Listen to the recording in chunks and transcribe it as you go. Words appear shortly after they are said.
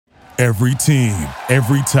Every team,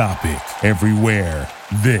 every topic, everywhere.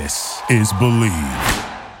 This is Believe.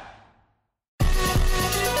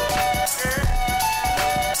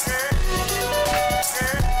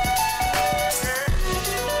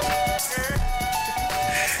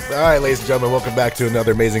 All right, ladies and gentlemen, welcome back to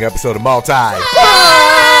another amazing episode of Multi.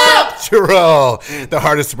 The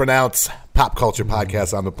hardest to pronounce pop culture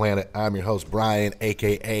podcast on the planet. I'm your host, Brian,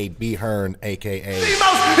 a.k.a. B. Hearn, a.k.a. The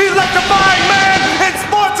most electrifying man in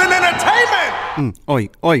sports and entertainment. Oi,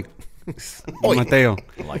 oi. Oi. Mateo.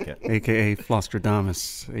 I like it. A.k.a.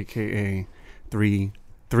 Flostradamus, a.k.a.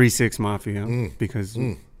 3-6 Mafia, because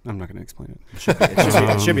I'm not going to explain it.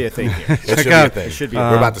 It should be a thing here. It should out- be a thing. It should be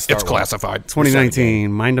We're about to start. It's classified. 2019,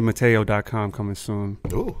 mindamateo.com coming soon.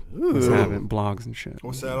 Ooh. Let's have it, blogs and shit.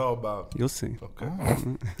 What's that all about? You'll see. Okay.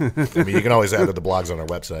 I mean, you can always add to the blogs on our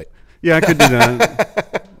website. Yeah, I could do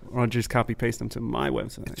that. Or just copy paste them to my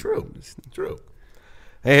website. True.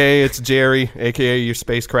 Hey, it's Jerry, a.k.a. your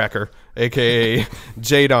space cracker, a.k.a.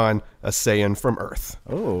 Jadon, a Saiyan from Earth.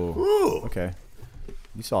 Oh, okay.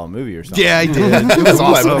 You saw a movie or something. Yeah, I did. It was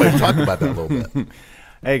awesome. We'll talk about that a little bit.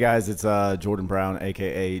 Hey, guys, it's Jordan Brown,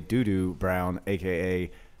 a.k.a. Doo-Doo Brown,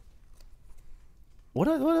 a.k.a. What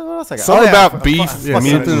else I got? Something Oh, yeah, about beef. Yeah,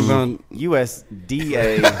 meat. something about...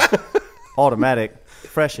 USDA automatic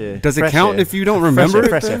fresh. Does it count if you don't remember it?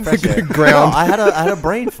 Fresh. Ground. No, I had a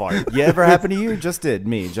brain fart. You ever happen to you? Just did.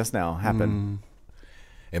 Me. Just now. Happened.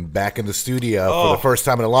 And back in the studio for the first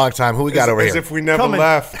time in a long time. Who we got over As here? if we never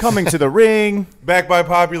left. Coming to the ring. Back by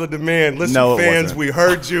popular demand. Listen, No, it fans, wasn't. we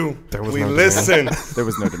heard you. was We no listened. There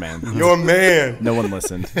was no demand. Your man. No one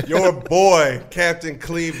listened. Your boy, Captain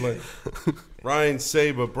Cleveland. Ryan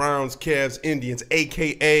Saber, Browns, Cavs, Indians,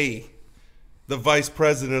 a.k.a. the vice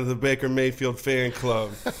president of the Baker Mayfield fan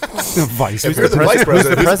club. The vice. If you're the vice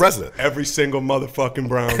president, who's the president? Every single motherfucking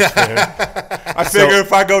Browns fan. I figure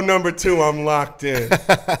if I go number 2, I'm locked in.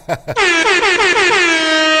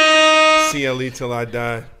 CLE till I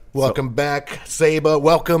die. Welcome back, Saba.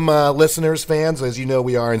 Welcome, listeners, fans. As you know,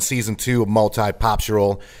 we are in season 2 of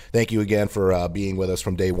Multi-Poptural. Thank you again for being with us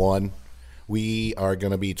from day one. We are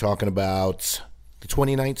going to be talking about the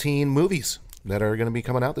 2019 movies that are going to be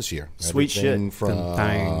coming out this year. Sweet Everything shit. from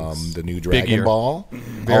Things. the new Big Dragon year. Ball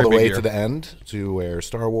Very all the big way year. to the end to where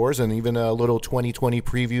Star Wars, and even a little 2020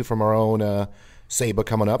 preview from our own Saba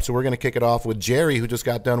coming up. So we're going to kick it off with Jerry, who just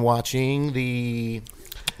got done watching the...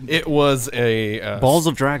 It was a... Balls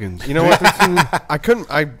of Dragons. You know what?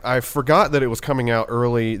 I forgot that it was coming out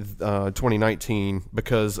early 2019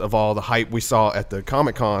 because of all the hype we saw at the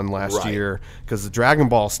Comic-Con last Right. year, because the Dragon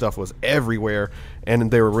Ball stuff was everywhere, and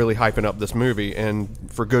they were really hyping up this movie, and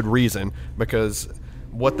for good reason, because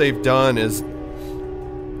what they've done is...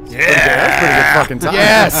 That's pretty good fucking time.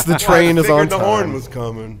 Yes, the train I is on figured the time. horn was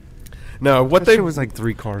coming. No, what That they shit was like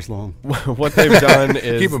 3 cars long. what they've done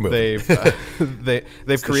is Keep it moving.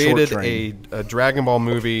 they've short created train. a Dragon Ball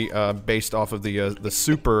movie based off of the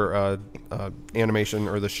Super animation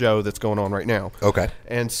or the show that's going on right now. Okay.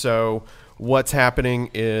 And so what's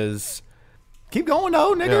happening is Keep going,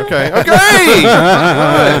 though, nigga. okay.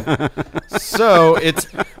 So it's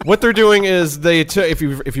what they're doing is if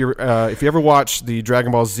you ever watch the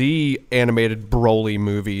Dragon Ball Z animated Broly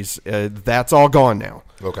movies, that's all gone now.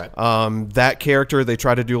 Okay. That character, they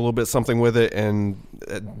try to do a little bit something with it, and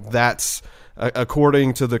that's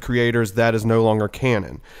according to the creators, that is no longer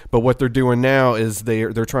canon. But what they're doing now is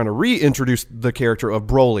they're trying to reintroduce the character of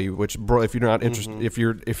Broly, which if you're not interested, if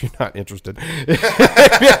you're not interested,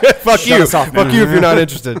 fuck you, fuck you if you're not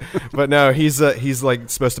interested. But no, he's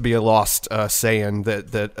like supposed to be a lost Saiyan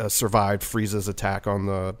that survived Frieza's attack on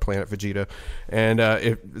the planet Vegeta, and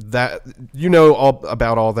if that all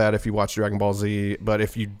about all that if you watch Dragon Ball Z. But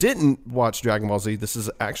if you didn't watch Dragon Ball Z, this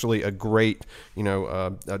is actually a great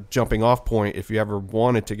jumping off point if you ever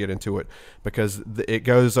wanted to get into it, because it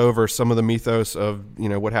goes over some of the mythos of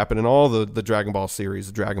what happened in all the Dragon Ball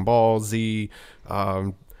series, Dragon Ball Z.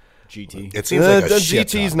 GT. It seems like a the shit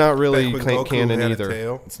GT's ton. not really Back when Goku canon had a either.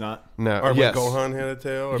 tail. It's not. No, Or yes. when Gohan had a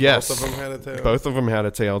tail? Or Yes. both of them had a tail? Both of them had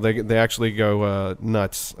a tail. They actually go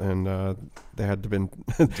nuts, and they had to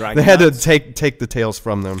Dragon they had nuts? to take the tails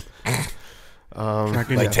from them.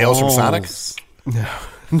 Like Tales from Sonic?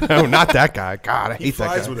 No, not that guy. God, I hate He that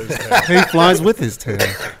flies guy. with his tail. He flies with his tail.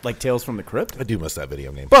 Like Tales from the Crypt? I do miss that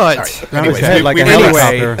video game. But Around his Anyways, head like a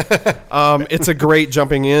anyway, helicopter. it's a great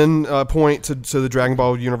jumping in point to the Dragon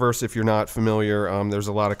Ball universe if you're not familiar. There's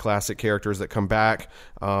a lot of classic characters that come back,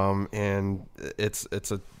 and it's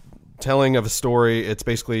a telling of a story. It's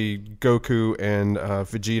basically Goku and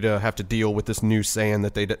Vegeta have to deal with this new Saiyan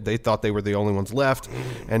that they thought they were the only ones left,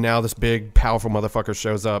 and now this big powerful motherfucker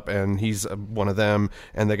shows up, and he's one of them,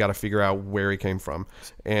 and they got to figure out where he came from.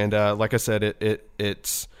 And like I said,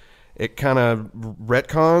 it kind of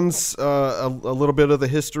retcons a little bit of the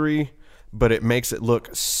history, but it makes it look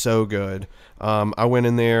so good. I went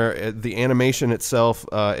in there. The animation itself,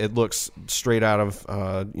 it looks straight out of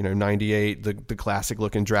 98, the classic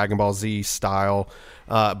looking Dragon Ball Z style.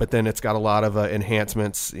 But then it's got a lot of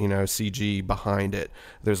enhancements, CG behind it.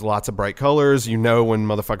 There's lots of bright colors. When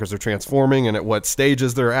motherfuckers are transforming and at what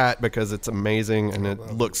stages they're at, because it's amazing and it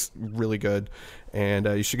looks really good. And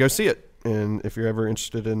you should go see it. And if you're ever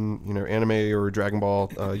interested in anime or Dragon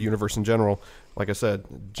Ball universe in general, like I said,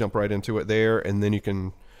 jump right into it there, and then you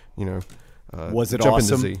can was it jump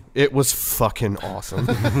awesome? into Z. It was fucking awesome.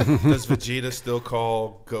 Does Vegeta still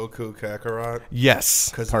call Goku Kakarot? Yes,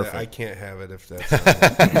 Because Perfect. I can't have it if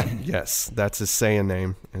that's yes, that's his Saiyan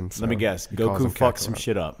name. And so Let me guess. he calls Goku him fucked some Kakarot.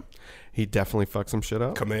 shit up. He definitely fucked some shit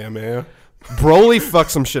up. Kamehameha. Broly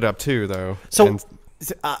fucked some shit up too, though. So, And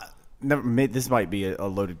this might be a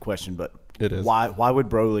loaded question, but It is. Why would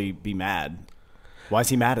Broly be mad? Why is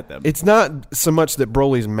he mad at them? it's not so much that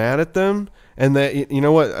Broly's mad at them, and that you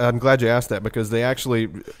know what? I'm glad you asked that, because they actually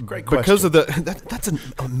because of that's an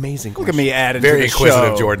amazing. Look at me adding Very to the inquisitive,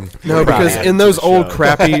 show. Jordan. No, We're because proud. in those To the old show.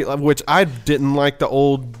 crappy, which I didn't like the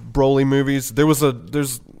old Broly movies.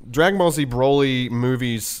 There's Dragon Ball Z Broly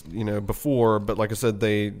movies, before, but like I said,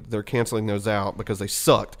 they're canceling those out because they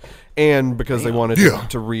sucked, and because they wanted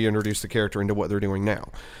to reintroduce the character into what they're doing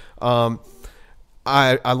now.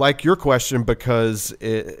 I like your question because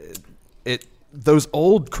it those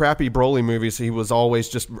old crappy Broly movies, he was always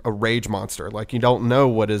just a rage monster. Like, you don't know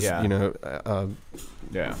what is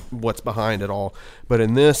Yeah. what's behind it all. But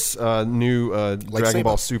in this new Dragon Saba.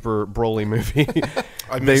 Ball Super Broly movie,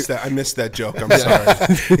 I missed that joke. I'm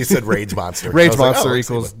sorry. He said rage monster. I Rage was like, Monster oh,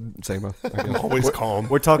 equals Saba. I guess. Always calm.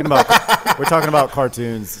 We're talking about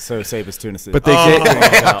cartoons, so Saba's tuna soup. But they gave,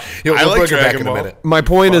 We'll I like bring it back Dragon in a Ball. minute. my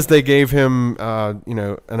point is they gave him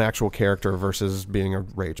an actual character versus being a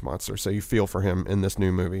rage monster, so you feel for him in this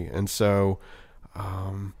new movie. And so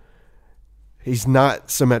he's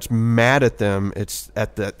not so much mad at them. It's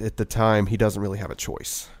at the time he doesn't really have a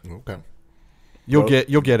choice. Okay. You'll get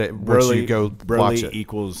it once you go Broly watch it.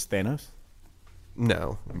 equals Thanos.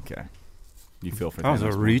 No, Okay, you feel for That was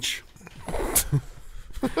Thanos. a reach.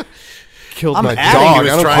 killed I'm my adding- dog. He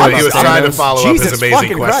was I don't trying- care he about was Thanos. trying to follow up his Jesus amazing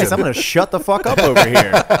fucking question. Christ! I'm gonna shut the fuck up over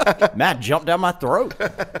here. Matt jumped down my throat.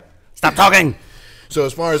 Stop talking. So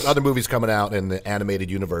as far as other movies coming out in the animated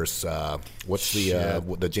universe, what's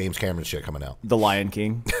the James Cameron shit coming out? The Lion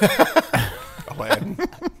King. Aladdin.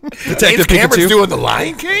 Detective James Cameron's Pikachu. doing The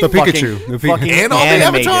Lion King? The Pikachu. The Fucking Pikachu. And all the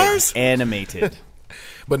animated. avatars? Animated.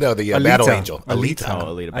 But no, the Alita. Battle Angel. Alita. Oh,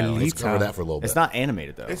 Alita Battle. Let's Alita. cover that for a little bit. It's not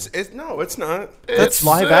animated though. No, it's not. It's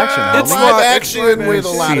live action. It's homie. live action with a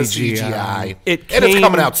lot of CGI. CGI. It and it's came-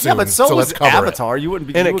 coming out soon. Yeah, but so let's was cover Avatar. You wouldn't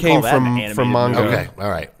be. And you it would came call that an from animated manga. movie. it. Okay, all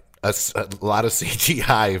right. A lot of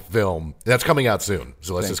CGI film that's coming out soon.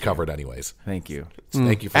 So let's just cover it anyways. Thank you.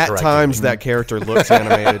 Thank you for At correcting times, me. that character looks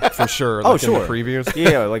animated for sure. Oh, like sure. in the previews.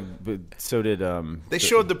 Yeah, like but so did They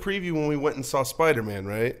showed the preview when we went and saw Spider-Man,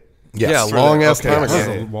 right? Yes. Yeah, long ass Okay. time That was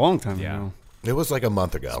ago. a long time Yeah. ago. It was like a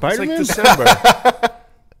month ago. It's like Spider-Man? December.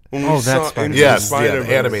 When we Oh, that's saw Spider-Man. Into Yes, the yeah, Spider-Verse.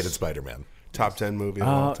 the animated Spider-Man. Top 10 movie of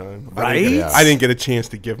all time. right? Yeah. I didn't get a chance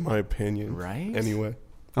to give my opinion. Right? Anyway.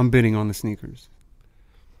 I'm bidding on the sneakers.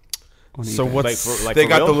 On So eBay. what's Like They for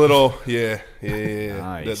got real? the little, yeah.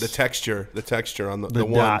 Nice. The texture on the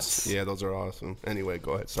ones. dots. Yeah, those are awesome. Anyway,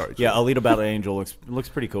 go ahead. Sorry. Yeah, Joe. Alita Battle Angel looks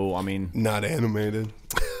pretty cool. I mean, Not animated.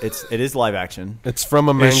 it is live action. It's from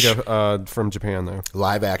a manga from Japan, though.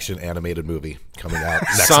 Live action animated movie coming out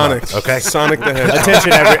next Sonic. month. Okay. Sonic the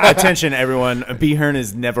Hedgehog. Attention, everyone. B. Hearn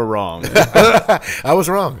is never wrong. I was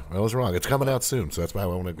wrong. It's coming out soon, so that's why I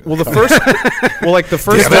want to. Well, the first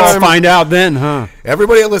Let's time, find out then, huh?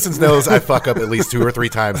 Everybody that listens knows I fuck up at least 2 or 3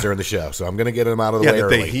 times during the show, so I'm going to get them out of the Yeah, way that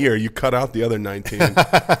early. they hear. You cut out the other 19.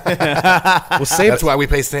 well, Saba, That's why we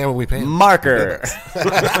pay Stan when we pay him. Marker.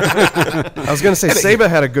 I was going to say Saba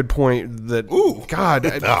had a good point that. God,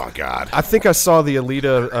 Oh God. I think I saw the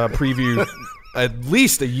Alita preview at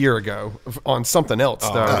least a year ago on something else.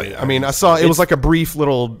 Though. yeah. I mean, I saw it was like a brief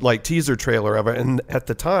little like teaser trailer of it, and at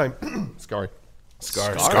the time, Scary.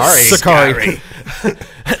 Sakari.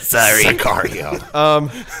 Sorry.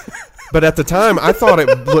 Sicario. But at the time, I thought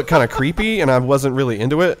it looked kind of creepy, and I wasn't really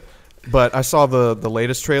into it. But I saw the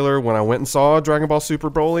latest trailer when I went and saw Dragon Ball Super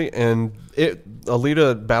Broly, and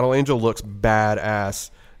Alita Battle Angel looks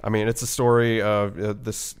badass. I mean, it's a story of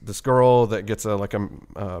this girl that gets a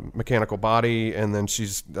mechanical body, and then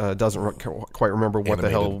she's doesn't quite remember what the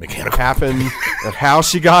hell happened and how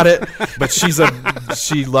she got it. But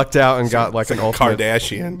she lucked out and got like an ultimate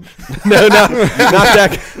Kardashian. No, not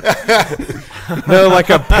that. No, like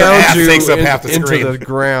a pound you takes up half the into screen. the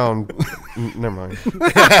ground. Never mind.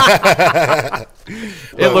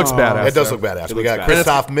 It looks badass. It does though. look badass. We looks got badass.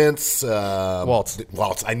 Christoph Mintz.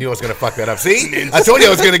 Waltz. I knew I was going to fuck that up. See? I told you I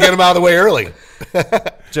was going to get him out of the way early.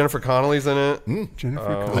 Jennifer Connelly's in it.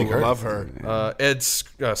 Jennifer Like Connelly. her. Love her. Ed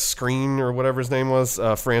Screen or whatever his name was.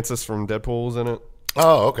 Francis from Deadpool's in it.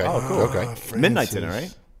 Oh, okay. Oh, cool. Okay. Midnight's in it,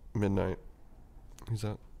 right? Midnight. Who's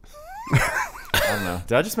that? I don't know.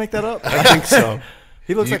 Did I just make that up? I think so.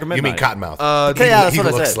 He looks You, like a you Midnight. mean Cottonmouth? Okay, yeah, that's he what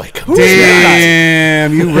I looks said. like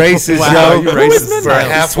Damn, you racist, Wow, yo. you racist. For a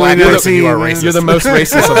half black You're person, you are the- racist. You're the most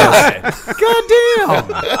racist of us. God damn.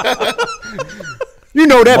 You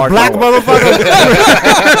know that Mark black Wahlberg.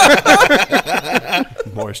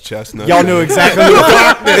 motherfucker. Morris Chestnut. Y'all knew exactly who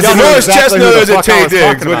Is it Morris Chestnut or is it Taye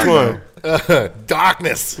Diggs? Which one?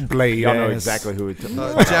 Darkness. Blade. Y'all know exactly who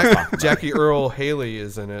Jackie Earl Haley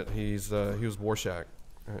is in it. He was Rorschach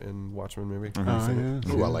in Watchmen movie. Oh,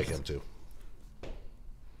 yeah. Ooh, I like him too.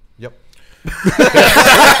 Yep.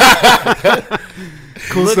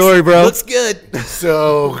 Cool story, bro. Looks good.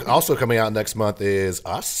 So, also coming out next month is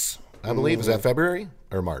Us, I believe. Is that February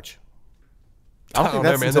or March? I don't think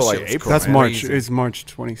that's until like April. That's man. March. It's March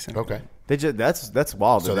 22nd. Okay. They just that's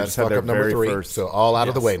wild. So that they that's just had fuck their up number very 3. first. So all out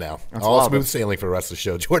of the way now. That's All wild. smooth sailing for the rest of the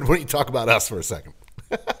show. Jordan, why don't you talk about Us for a second?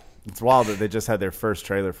 It's wild that they just had their first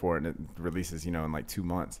trailer for it and it releases, in like 2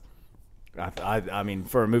 months. I mean,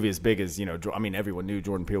 for a movie as big as, everyone knew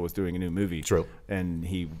Jordan Peele was doing a new movie. True. And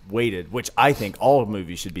he waited, which I think all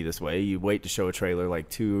movies should be this way. You wait to show a trailer like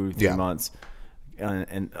 2 or 3 Yeah. months.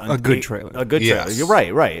 And A good trailer. A good Yes. trailer.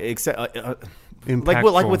 You're right. Except, like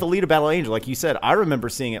Impactful. with Alita Battle Angel, like you said, I remember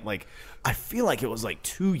seeing it I feel like it was like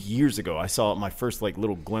 2 years ago. I saw my first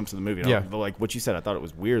little glimpse of the movie. And Yeah. like what you said, I thought it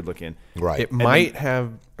was weird looking. Right. It might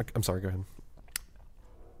have. I'm sorry. Go ahead.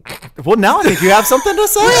 Well, now I think you have something to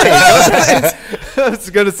say. I was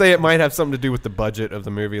going to say it might have something to do with the budget of the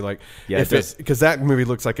movie, Yeah, it does. because that movie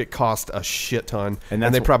looks like it cost a shit ton, and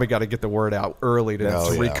that's they what- probably got to get the word out early to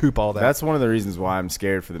Oh, yeah. recoup all that. That's one of the reasons why I'm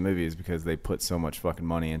scared for the movie is because they put so much fucking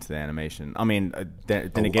money into the animation. I mean,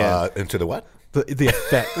 then again, Into the what? the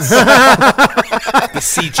effects. The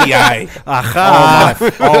CGI.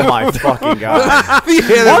 oh my fucking god!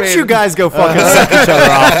 Why don't you guys go fucking suck each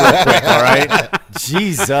other off real quick? All right,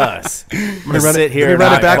 Jesus. I'm gonna sit here. Let me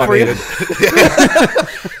run it and back for you.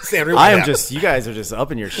 Sam, I am just. You guys are just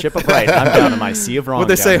up in your ship of right. I'm down in my sea of wrong. What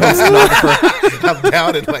they say, down here. host I'm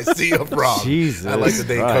down in my sea of wrong. Jesus, I like the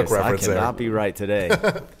Dane Cook Christ, reference I there. cannot be right today.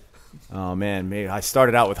 Oh man, maybe I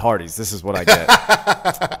started out with Hardee's. This is what I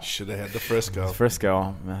get. Should have had the Frisco.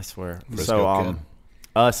 Frisco, I swear. Frisco kid.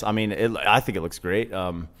 Us. I mean, I think it looks great.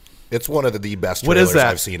 It's one of the best What trailers is that?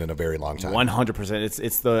 I've seen in a very long time. 100%.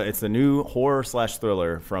 It's the new horror /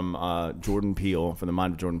 thriller from Jordan Peele, from the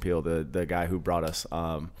mind of Jordan Peele, the guy who brought us.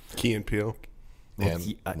 Key and Peele.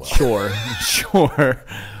 And, Sure,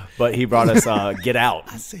 but he brought us Get Out.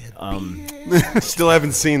 Still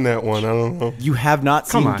haven't seen that one. I don't know. You have not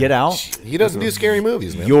seen on. Get Out? he doesn't do scary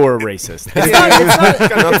movies, man. You're racist. It's got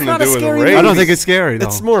nothing to do with the race. I don't think it's scary, though.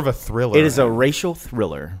 It's more of a thriller. It is a racial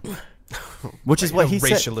thriller, which is what he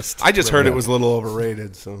said. racialist. I just heard it was a little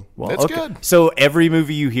overrated. So Well, It's okay. good. So every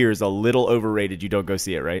movie you hear is a little overrated. You don't go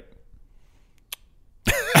see it, right?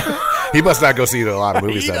 He must not go see a lot of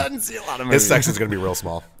movies. He then. doesn't see a lot of His movies. section's going to be real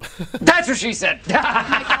small. That's what she said.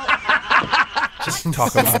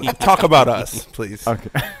 talk about us, please. Okay.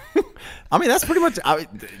 I mean, that's pretty much.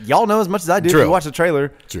 Y'all know as much as I do. If True. you watch the trailer.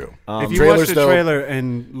 True. If you trailers, watch the though- trailer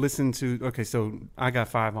and listen to, okay, so I Got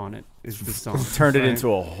 5 on it is the song. Turned it right?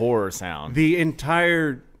 into a horror sound. The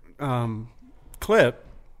entire clip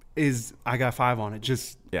is I Got 5 on it.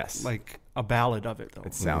 Just Yes. like a ballad of it, though.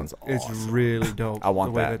 It sounds It's awesome. really dope. I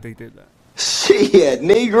want the way that. that they did that. Shit,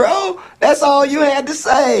 Negro. That's all you had to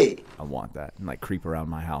say. I want that. And creep around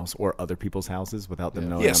my house or other people's houses without them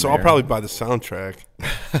knowing. Yeah, I'm so I'll there. probably buy the soundtrack.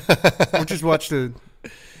 Or just watch the.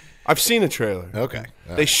 I've seen a trailer. Okay.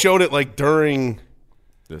 They showed it during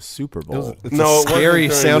the Super Bowl. It's No, a it wasn't scary during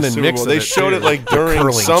the sounding Super mix. Bowl. of They it, showed too. it during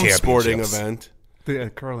curling some sporting championships. event, The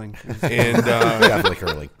curling. and Definitely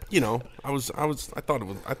curling. I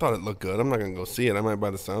thought it looked good. I'm not gonna go see it. I might buy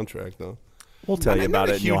the soundtrack though. We'll tell you I'm about not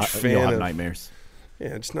a it. And you'll huge have fan of- nightmares.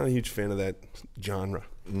 Yeah, just not a huge fan of that genre.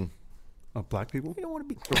 Of black people? You don't want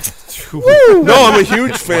to be. No, I'm a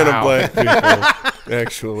huge fan of black people.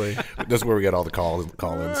 Actually, That's where we get all the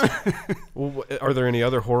call-ins. Well, are there any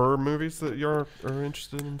other horror movies that you are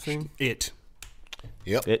interested in seeing? It.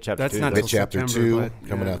 Yep. It chapter That's 2. not It till Chapter September, 2 but,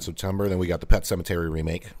 coming yeah. out September. Then we got the Pet Sematary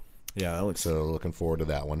remake. Yeah, that looks. So looking forward to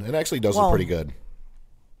that one. It actually does Well- look pretty good.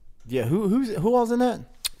 Yeah, who all's in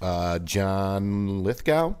that? John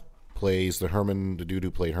Lithgow plays the dude who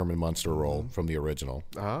played Herman Munster role from the original.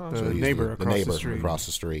 The So he's neighbor the across neighbor the street. across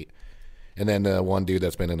the street. And then one dude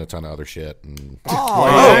that's been in a ton of other shit. And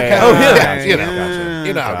Oh, okay. yeah. Oh, yeah. Gotcha, you know, gotcha.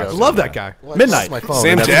 you know how it goes. Love that guy. Well, Midnight. it's my phone.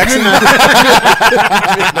 Sam That's- Jackson.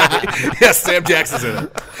 Yes, Sam Jackson's in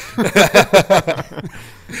it.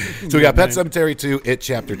 So we got Pet Sematary 2, It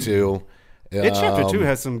Chapter 2. It Chapter 2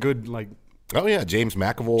 has some good, like, Oh yeah, James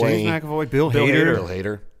McAvoy. James McAvoy, Bill Bill Hader.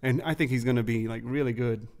 Hader. And I think he's going to be, like, really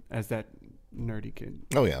good as that nerdy kid.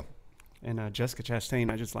 Oh yeah, And Jessica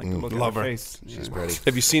Chastain, I just like to look Love at her her. face. she's Yeah. pretty.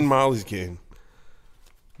 Have you seen Molly's Game?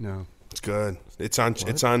 No. It's good. It's on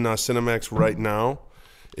Cinemax right now.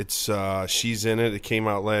 It's she's in it. It came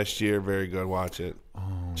out last year. Very good. Watch it.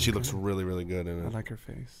 She looks really, really good in I it. like her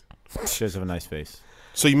face. She does have a nice face.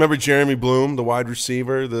 So you remember Jeremy Bloom, the wide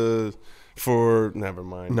receiver, never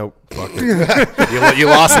mind. Nope. Fuck it. You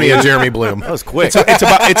lost me at Jeremy Bloom. That was quick.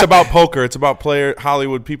 It's about poker. It's about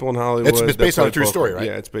Hollywood people in Hollywood. It's that based on play a true poker. story, right?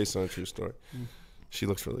 Yeah, it's based on a true story. She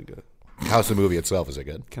looks really good. How's the movie itself? Is it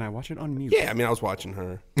good? Can I watch it on mute? Yeah, I mean, I was watching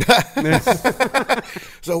her.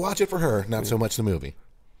 So watch it for her, not so much the movie.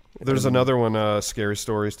 There's another one, Scary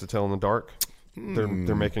Stories to Tell in the Dark. They're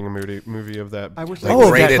making a movie of that. I wish Like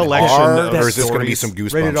that rated collection R, of or is this going to be stories. some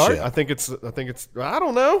Rated Goosebumps R? shit? I think it's. I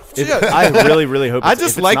don't know. I really hope. I It's,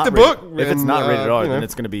 just if it's like not the rated- book, If it's and, not rated R, you know, then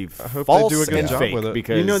it's going to be hope they false do a good and job fake with it.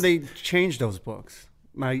 because You know, they changed those books.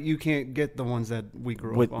 You can't get the ones that we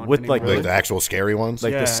grew With- up on. with, like, anymore. Like the actual scary ones?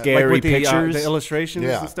 Like the Yeah, scary with pictures? the illustrations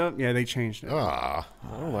Yeah. and stuff. Yeah, they changed it. Ah,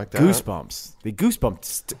 I don't like that. Goosebumps. They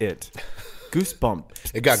goosebumped it. Goosebump.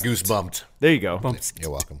 it got goosebumped. There you go. Bumps.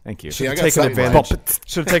 You're welcome. Thank you. See, I got Taken sight advantage. lines.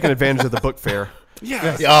 Should have taken advantage of the book fair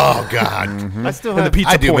Yeah. Oh God, I still and the have. pizza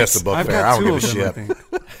I do points. miss the book I've fair. I got don't two give a of them.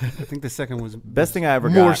 shit. I think the second was Best thing I ever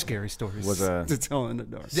more got scary stories was to tell in the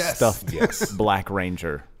dark. stuffed Yes. Black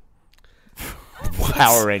Ranger.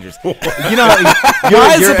 Power Rangers. You know how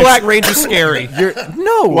Why is the Black Ranger scary?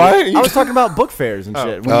 No, Why? I was talking about book fairs and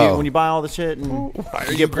shit. Oh. When you buy all the shit and Why are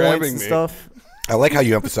you you get points grabbing and me? stuff. I like how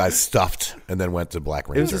you emphasized stuffed and then went to Black It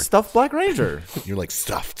was Ranger. a stuffed Black Ranger. You're like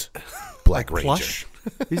stuffed Black Ranger. Plush.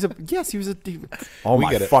 He was a. Oh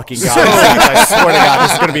my get it. fucking god! I swear to God,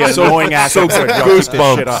 this is gonna be an annoying ass episode. Y'all keep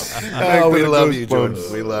this shit up. Oh, we love you, Jordan.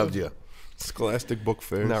 We loved you. Scholastic book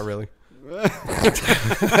fairs. Not really.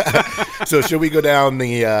 So should we go down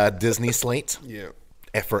the Disney slate? Yeah.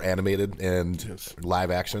 For animated and live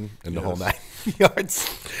action and the whole 9 yards.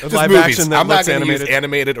 Just live movies. action that I'm not looks going to use animated.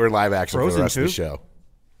 animated or live action for the Frozen rest of the 2? show.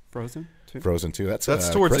 Frozen too. Frozen 2. That's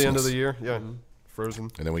Towards the end of Christmas. the year. Yeah. Frozen.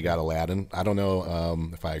 And then we got Aladdin. I don't know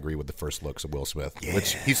if I agree with the first looks of Will Smith,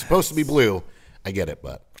 which he's supposed to be blue. I get it,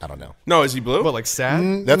 but I don't know. No, is he blue? What, like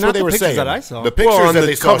sad? That's Not what they the were pictures saying. that I saw. The pictures Well, on that the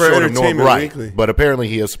they saw cover showed him Entertainment right, Weekly. but apparently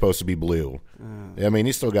he is supposed to be blue. I mean,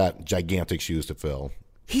 he's still got gigantic shoes to fill.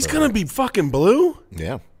 He's gonna be fucking blue.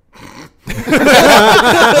 Yeah.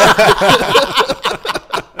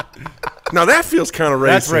 Now that feels kind of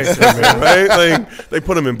racist, That's racist. right? Like they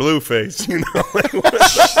put him in blue face, you know. Like,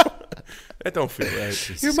 that don't feel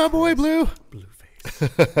right. You're my boy, Blue.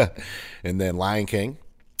 And then Lion King.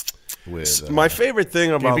 With My favorite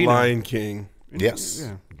thing about Gambino. Lion King, yes,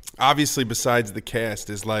 obviously besides the cast,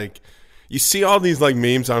 is like you see all these like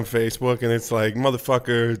memes on Facebook, and it's like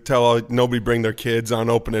motherfucker, nobody bring their kids on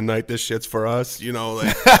opening night. This shit's for us, you know.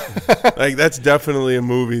 Like, like that's definitely a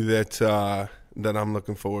movie that that I'm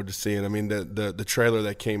looking forward to seeing. I mean, the trailer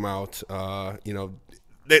that came out, you know.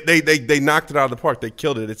 They knocked it out of the park. They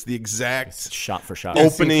killed it. It's the exact Shot for shot.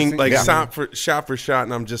 opening, like Yeah. shot for shot,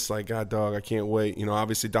 and I'm just like, God, dog, I can't wait. You know,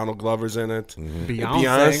 obviously Donald Glover's in it.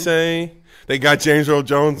 Beyonce. They got James Earl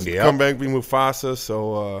Jones Yep. come back, be Mufasa.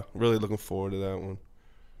 So really looking forward to that one.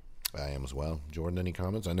 I am as well. Jordan, any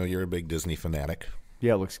comments? I know you're a big Disney fanatic.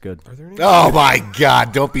 Yeah, it looks good. Oh my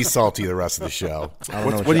God! Don't be salty the rest of the show. I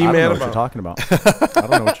don't know what are you I don't mad know what about? you're talking about. I don't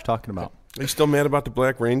know what you're talking about. Are you still mad about the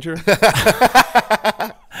Black Ranger?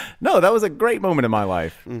 No, that was a great moment in my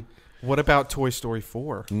life. What about Toy Story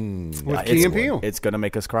 4? With Key and Peele. It's gonna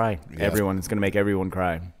make us cry. It's gonna make everyone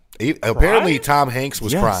cry. Apparently, Tom Hanks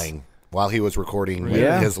was Yes. crying while he was recording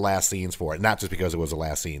his last scenes for it. Not just because it was the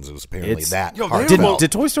last scenes. It was apparently that heartfelt.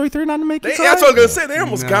 Did Toy Story 3 not make it? That's what I was going to say. They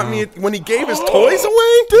almost got me when he gave his toys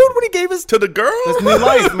away. Dude, when he gave his to the girl. That's new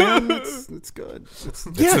life, man. It's good. It's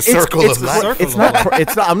a circle of life. It's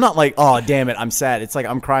not. I'm not like, oh, damn it, I'm sad. It's like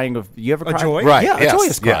I'm crying of. You ever cry? joy? Right. Yeah, Yes. a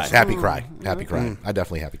joyous cry. Yes. Happy cry. Happy cry. I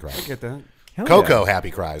definitely happy cry. I get that. Hell Coco yeah.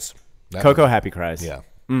 happy cries. Coco happy cries. Yeah.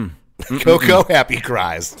 Coco happy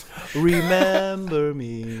cries. Remember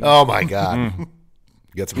me. Oh my God.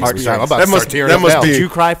 Get some Hard I'm times. about to start tearing that up must now. be- Did you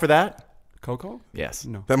cry for that? Coco? Yes.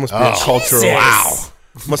 No. That must be a cultural. Wow.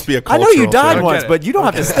 Must be a I cultural. know you died thing. once, but you don't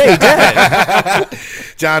have to stay dead.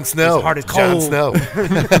 Jon Snow. His heart is Jon cold. Snow.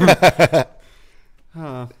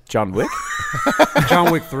 John Wick?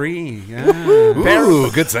 John Wick 3. Yeah.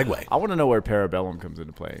 Ooh, good segue. I want to know where Parabellum comes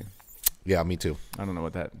into play. Yeah, me too. I don't know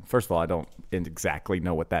what that. First of all, I don't exactly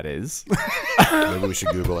know what that is. Maybe we should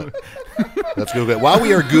Google it. Let's Google it. While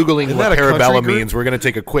we are Googling what that a country Parabellum group? means, we're going to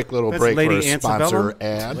take a quick little That's break for Lady a sponsor Antebellum?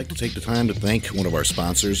 I'd ad. like to take the time to thank one of our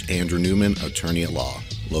sponsors, Andrew Newman, attorney at law.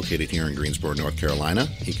 Located here in Greensboro, North Carolina,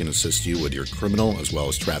 he can assist you with your criminal as well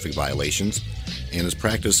as traffic violations, and his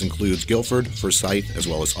practice includes Guilford, Forsyth, as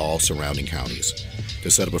well as all surrounding counties. To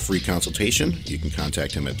set up a free consultation, you can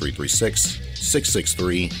contact him at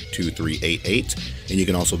 336-663-2388, and you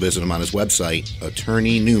can also visit him on his website,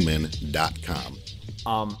 attorneynewman.com.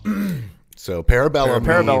 So Parabellum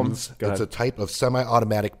Parabellum. means Go it's ahead. a type of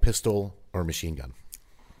semi-automatic pistol or machine gun.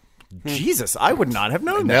 Jesus, I would not have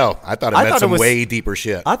known that. No, I thought it meant some way deeper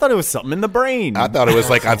shit. I thought it was something in the brain. I thought it was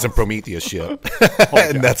like on some Prometheus shit.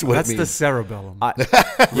 And that's what That's it the means. cerebellum.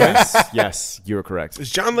 yes, you were correct. Is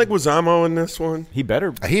John Leguizamo in this one? He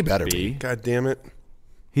better He better be. God damn it!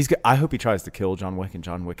 He's. I hope he tries to kill John Wick, and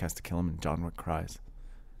John Wick has to kill him, and John Wick cries.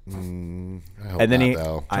 I hope And not, then he.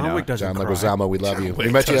 though. I know. John Wick doesn't John cry. Leguizamo, we love you. Wick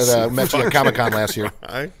We met you at Comic-Con last year.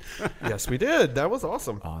 Yes, we did. That was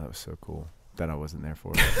awesome. Oh, that was so cool. That I wasn't there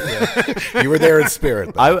for. You were there in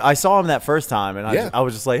spirit. though. I saw him that first time, and Yeah. I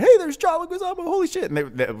was just like, "Hey, there's John Leguizamo! Holy shit!"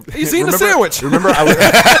 And He's eating a sandwich. Remember, I was,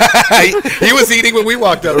 He was eating when we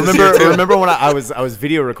walked up. this year, too. remember when I was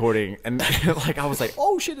video recording, and like I was like,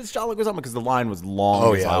 "Oh shit, it's John Leguizamo!" Because the line was long.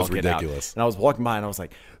 Oh, as yeah, hell it was to get out. ridiculous. And I was walking by, and I was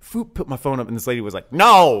like, put my phone up, and this lady was like,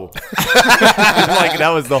 "No!" Like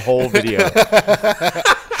that was the whole video.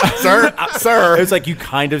 Sir. It was like you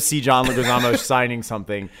kind of see John Leguizamo signing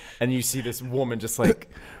something, and you see this woman just like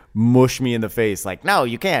mush me in the face, like, "No,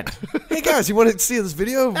 you can't." Hey guys, you want to see this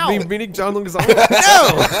video of me meeting John Leguizamo?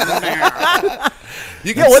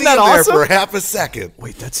 You can Yeah, wasn't see that him there awesome? for half a second.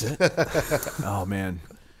 Wait, that's it. Oh man,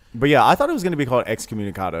 but yeah, I thought it was going to be called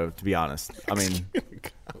Excommunicado. To be honest, I mean,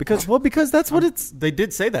 because that's what it's. They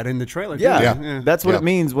did say that in the trailer. Yeah, didn't they? that's what Yeah. it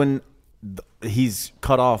means when he's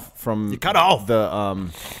cut off from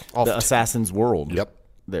the assassin's world. Yep.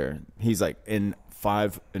 There, he's like in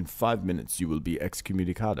 5 minutes you will be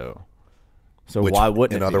excommunicado. So Which, why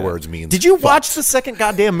wouldn't in it be other that? words, means Did you watch the second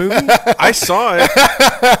goddamn movie? I saw it.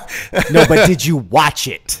 No, but did you watch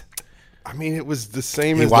it? I mean, it was the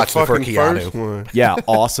same He as the watched it for fucking Keanu. first one. Yeah,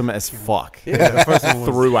 awesome as fuck. Yeah, the first one was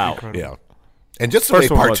Throughout. incredible. Yeah. And just the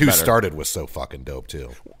First way one part was 2 better. started was so fucking dope,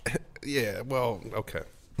 too. Yeah. Well, okay.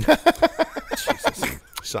 Jesus.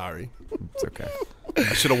 Sorry. It's okay.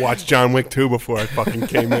 I should have watched John Wick 2 before I fucking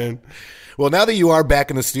came in. Well, now that you are back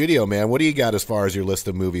in the studio, man, what do you got as far as your list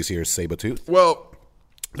of movies here, Sabretooth? Well,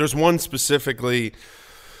 there's one specifically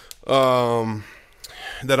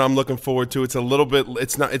that I'm looking forward to. It's a little bit.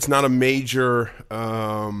 It's not a major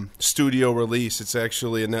studio release. It's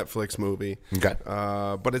actually a Netflix movie. Okay.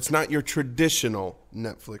 But it's not your traditional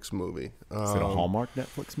Netflix movie. Is it a Hallmark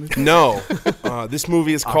Netflix movie? No. This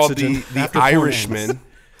movie is called Oxygen. The After Porn Irishman.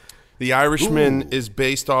 The Irishman is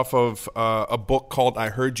based off of a book called I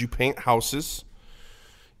Heard You Paint Houses.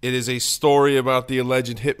 It is a story about the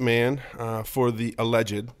alleged hitman for the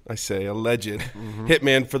alleged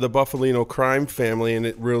hitman for the Buffalino crime family, and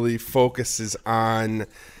it really focuses on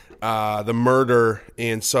the murder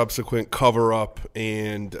and subsequent cover-up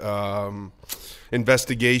and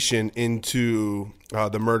investigation into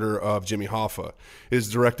the murder of Jimmy Hoffa. It is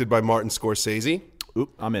directed by Martin Scorsese. Oop,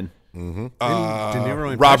 I'm in. De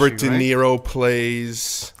Niro and Robert Pesci, De right? Niro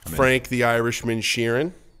plays Frank the Irishman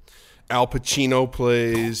Sheeran. Al Pacino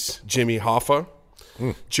plays Jimmy Hoffa.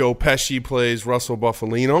 Joe Pesci plays Russell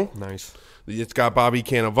Buffalino. Nice. It's got Bobby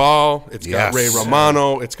Cannavale. It's got Yes. Ray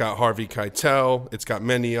Romano. It's got Harvey Keitel. It's got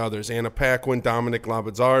many others. Anna Paquin, Dominic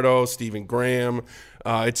Lombardozzo, Stephen Graham.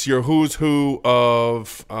 It's your who's who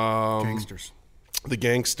of Gangsters. the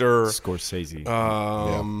gangster Scorsese.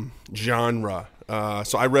 genre.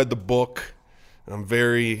 So I read the book. I'm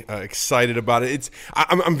very excited about it.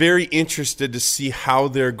 I'm very interested to see how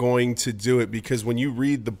they're going to do it, because when you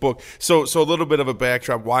read the book, so a little bit of a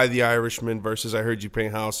backdrop, why The Irishman versus I Heard You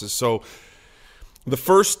Paint Houses. So the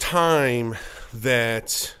first time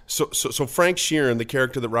that so Frank Sheeran, the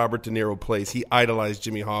character that Robert De Niro plays, he idolized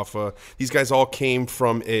Jimmy Hoffa. These guys all came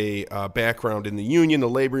from a background in the union, the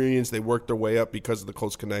labor unions. They worked their way up because of the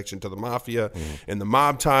close connection to the mafia and the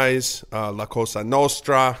mob ties, La Cosa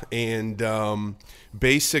Nostra, and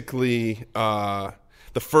basically the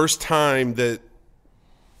first time that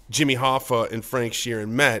Jimmy Hoffa and Frank Sheeran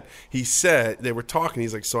met, he said, they were talking,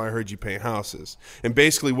 he's like, so I heard you paint houses. And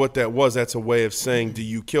basically what that was, that's a way of saying, do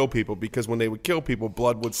you kill people? Because when they would kill people,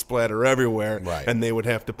 blood would splatter everywhere, Right. and they would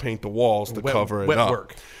have to paint the walls to cover it wet up.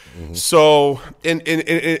 work. So, and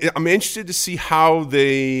I'm interested to see how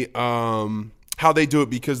they do it,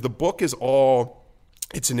 because the book is all,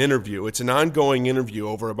 it's an interview. It's an ongoing interview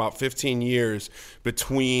over about 15 years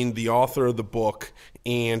between the author of the book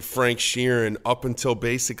and Frank Sheeran up until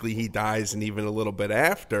basically he dies, and even a little bit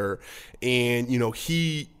after. And, you know,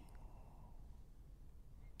 he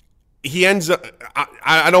ends up,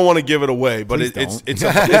 I don't want to give it away, but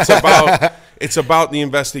it's about the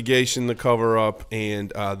investigation, the cover up, and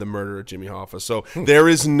the murder of Jimmy Hoffa. So there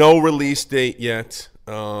is no release date yet.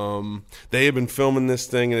 They have been filming this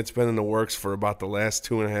thing, and it's been in the works for about the last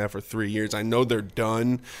 2.5 or 3 years. I know they're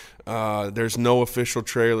done. There's no official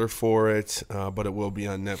trailer for it, but it will be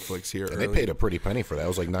on Netflix here. And they paid a pretty penny for that. It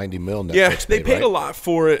was like $90 million. Netflix Yeah, they paid right? a lot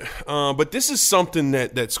for it. But this is something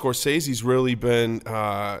that Scorsese's really been.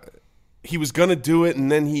 He was gonna do it,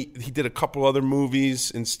 and then he did a couple other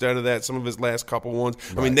movies instead of that. Some of his last couple ones.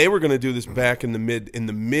 Right. I mean, they were gonna do this back in the mid.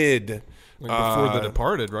 Before The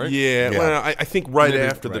Departed, right? Yeah, well, I think right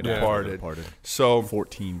after The Departed. So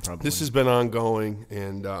 14 probably. this has been ongoing,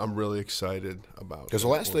 and I'm really excited about it. Because the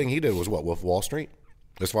last thing he did was what, Wolf of Wall Street?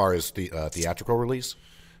 As far as the theatrical release?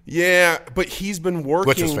 Yeah, but he's been working.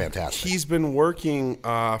 Which is fantastic. He's been working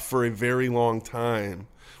for a very long time,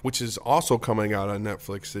 which is also coming out on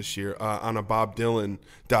Netflix this year, on a Bob Dylan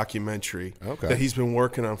documentary that he's been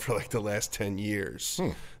working on for like the last 10 years.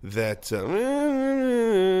 That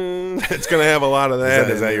it's going to have a lot of that.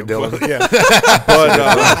 Is that your Dylan? But, yeah.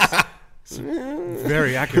 But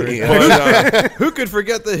Very accurate. Who could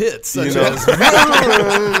forget the hits? Such know, as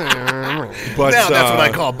but Now that's what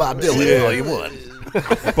I call Bob Dylan. Volume 1.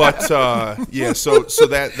 But yeah, so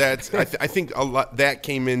that's I think a lot that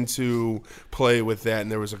came into play with that,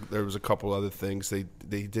 and there was a couple other things they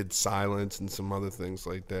did Silence and some other things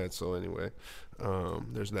like that. So anyway,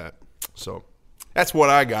 there's that. So that's what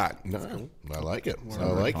I got. No, I like it. I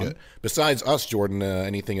like it. Besides us, Jordan,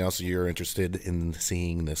 anything else you're interested in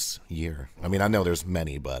seeing this year? I mean, I know there's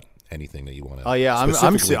many, but anything that you want to? Oh yeah, I'm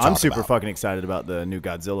specifically super talk fucking excited about the new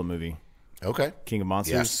Godzilla movie. Okay. King of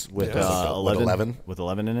Monsters Yes. with Yes.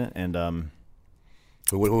 11 in it, and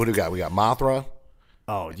Who do we got? We got Mothra.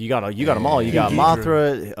 oh, you got them all. You got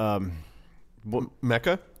Mothra.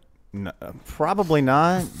 Mecca? No, probably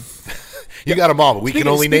not. You got them all, but we can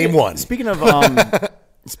only name one. Speaking of,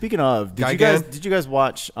 did you guys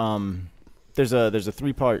watch? There's a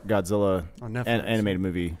 3-part Godzilla On Netflix. animated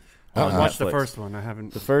movie. I on watched the Netflix. first one. I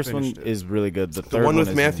haven't. The first one finished it. is really good. The third one with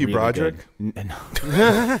is Matthew really Broderick? good.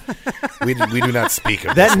 No. We do not speak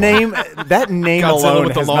of That this name Godzilla alone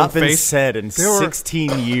with the has long not been face. said in were-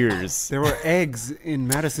 16 years. There were eggs in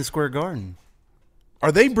Madison Square Garden.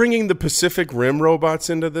 Are they bringing the Pacific Rim robots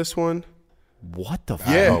into this one? What the fuck?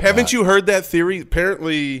 Yeah, hope haven't not. you heard that theory?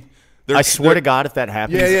 Apparently, I swear to God, if that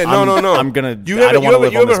happens, Yeah, I'm no. gonna. You I don't want to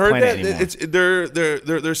live you on this haven't heard planet that?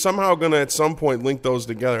 anymore. They're somehow gonna at some point link those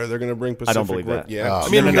together. They're gonna bring Pacific. don't believe Rim. that. Yeah, Oh, I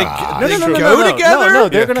mean, no, they, God. No, they no, no, should no, go no, together? No,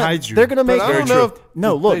 they're Yeah, gonna kaiju. they're gonna make. But I don't know if-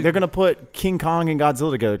 No, look, they're gonna put King Kong and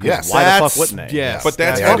Godzilla together. 'Cause Yes. why the fuck wouldn't they? Yes. But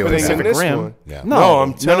that's They are doing happening that. in this Rim. one. Yeah. No,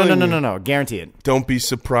 I'm telling you. No. Guarantee it. Don't be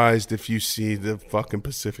surprised if you see the fucking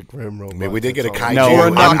Pacific Rim robot. I mean, we did get a kaiju. No, Or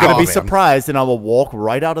I'm gonna be Aquaman. surprised, and I will walk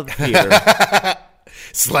right out of the theater.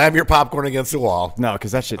 Slam your popcorn against the wall. No,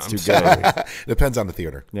 because that shit's too good. Depends on the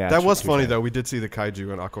theater. Yeah, That it's was too funny, bad. though. We did see the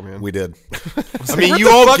kaiju in Aquaman. We did. I mean, you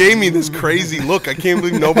all gave me this crazy look. I can't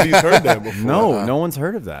believe nobody's heard that before. No one's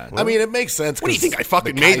heard of that. I mean, it makes sense. What do you 'cause think? I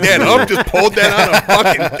fucking the made kaiju- that up? Just pulled that out of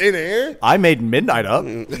fucking thin air? I made Midnight up.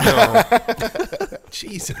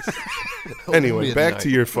 Jesus. Anyway, back Midnight. to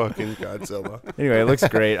your fucking Godzilla. Anyway, it looks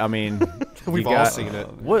great. I mean, We've you all got- seen it.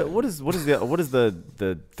 What is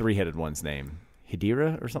the 3-headed one's name?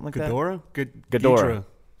 Hidira or something like Ghidorah? that? Ghidorah.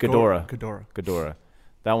 Ghidorah. Ghidorah.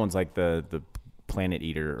 That one's like the planet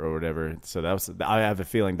eater or whatever. So I have a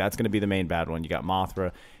feeling that's going to be the main bad one. You got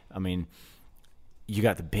Mothra. I mean, you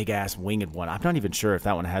got the big ass winged one. I'm not even sure if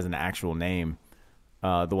that one has an actual name.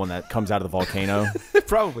 the one that comes out of the volcano.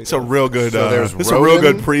 Probably. It's a real good. there's it's a real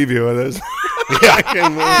good Ronan. preview of this.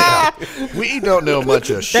 We don't know much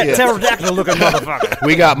of shit. Pterodactyl-looking motherfucker.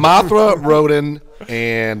 We got Mothra, Ronan,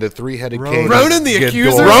 and the three-headed king. Ronan the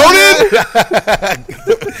accuser?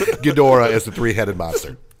 Ghidorah is the three-headed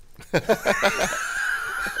monster. I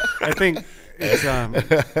think it's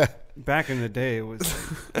back in the day. It was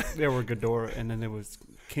there were Ghidorah, and then there was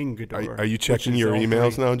King Ghidorah. Are you which checking is your all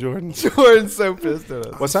emails three. now, Jordan? Jordan's so pissed at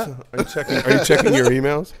us. What's that? Are you checking your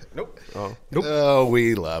emails? Oh,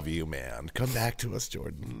 we love you, man. Come back to us,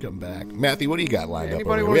 Jordan. Come back. Matthew, what do you got lined up?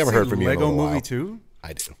 Anybody Over there? We want to haven't heard see from you in a Lego little Movie while. 2?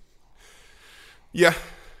 I do. Yeah.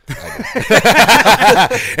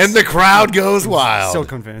 And the crowd goes wild. So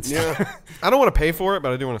convinced. I don't want to pay for it,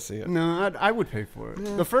 but I do want to see it. No, I would pay for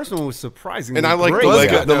it. The first one was surprisingly And I like great. the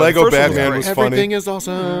Lego. good. The No, Lego the first one was Batman great. was funny. Everything is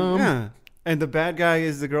awesome. Yeah. And the bad guy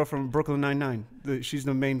is the girl from Brooklyn Nine-Nine. She's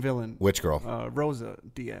the main villain. Which girl? Rosa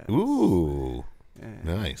Diaz. Ooh.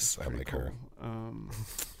 Nice. I like her.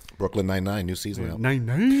 Brooklyn Nine-Nine, new season out.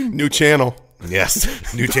 Nine-Nine. New channel.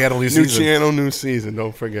 Yes. New channel, new New season. channel, new season.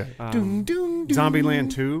 Don't forget.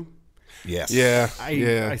 Zombieland 2. Yes. Yeah.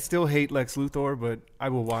 I still hate Lex Luthor, but I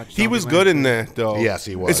will watch. He was Zombieland good 2. in that, though. Yes,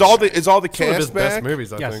 he was. Is all the It's one of cast his best back?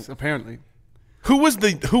 movies, I Yes, think. apparently. Who was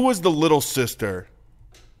the little sister?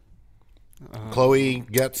 Chloe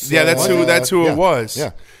gets. Yeah, that's who yeah. it was.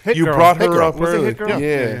 Yeah. Hit You Girl. brought Hit her Girl. up Was it early. Hit Girl? Yeah.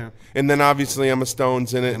 Yeah. And then obviously Emma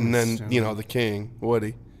Stone's in it, and then Stone. the King,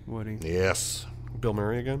 Woody. Woody. Yes. Bill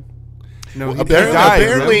Murray again? No, he Apparently, died,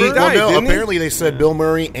 apparently, remember? well, He died, no, didn't he? apparently they said Bill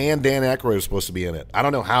Murray and Dan Aykroyd was supposed to be in it. I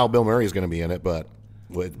don't know how Bill Murray is going to be in it, but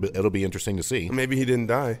it'll be interesting to see. Maybe he didn't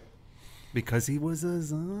die. because he was a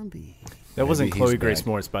zombie. That wasn't Maybe Chloe he's Grace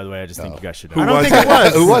back. Moretz, by the way. I just think you guys should I know. don't was think it? it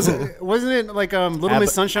was. Who was it? Wasn't it like Little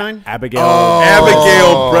Miss Sunshine? Abigail.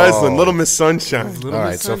 Abigail Breslin, Little Miss Sunshine. Little All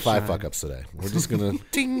right, Miss so 5 Sunshine. fuck ups today. We're just going to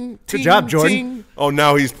ting. Good job, Jordan. Oh,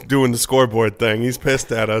 now he's doing the scoreboard thing. He's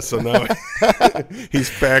pissed at us, so now he's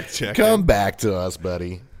fact checking. Come back to us,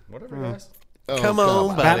 buddy. Whatever, guys. Come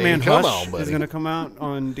on, buddy. Batman Come Hush on, buddy. is going to come out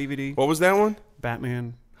on DVD. What was that one?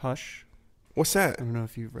 Batman Hush. What's that? I don't know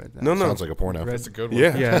if you've read that. No. Sounds like a porno. That's a good one.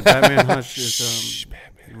 Yeah. Yeah, Batman Hush is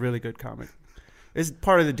a really good comic. It's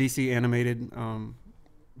part of the DC animated.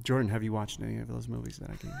 Jordan, have you watched any of those movies that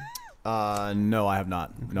I gave you? No, I have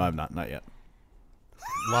not. No, I have not. Not yet.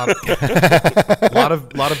 lot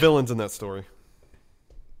of villains in that story.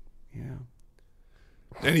 Yeah.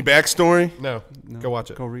 Any backstory? No, go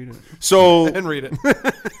watch it. Go read it. So And read it.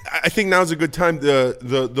 I think now's a good time.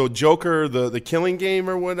 The Joker, the Killing Game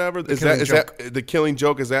or whatever. Is that the Killing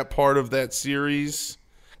Joke? Is that part of that series?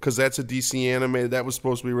 Because that's a DC animated. That was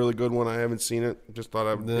supposed to be a really good one. I haven't seen it. Just thought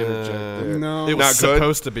I'd interject there. No. It was Not good?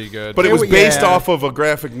 supposed to be good. But it was Yeah. based off of a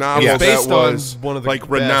graphic novel Yeah. that based on was one of the like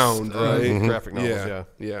best, renowned, right? graphic novels,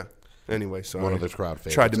 yeah. Anyway, sorry. One of the crowd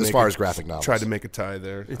favorites. Tried to as make far a- as graphic novels. Tried to make a tie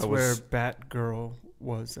there. It's I where was- Batgirl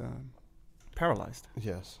was paralyzed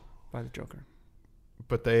Yes. by the Joker.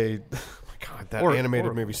 But they, oh my God, that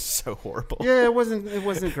animated movie's so horrible. Yeah, it wasn't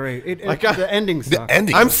great. Like, The ending sucked. The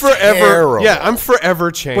ending. I'm was forever, terrible. yeah, I'm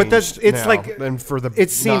forever changed. But it's now like than for the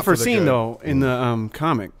it's scene not for the scene good. though in the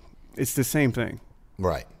comic. It's the same thing.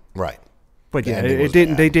 Right. But The yeah, ending was it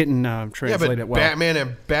didn't. bad. They didn't Yeah, translate but it well. Batman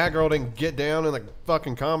and Batgirl didn't get down in the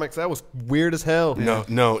fucking comics. That was weird as hell. No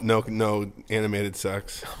animated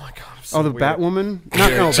sex. Oh my God. I'm so Oh, the weird. Batwoman?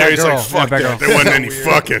 No, Jerry's Batgirl. like, fuck Yeah, that. Batgirl. There wasn't any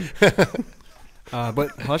fucking. But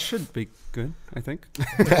Hush should be good, I think.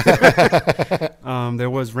 There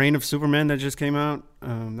was Reign of Superman that just came out.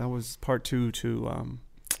 That was part 2 to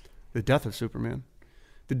The Death of Superman.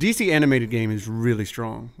 The DC animated game is really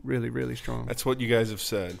strong. Really, really strong. That's what you guys have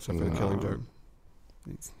said. Except for the Killing Joke.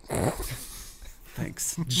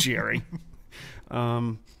 Thanks, Jerry.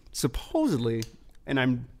 Supposedly, and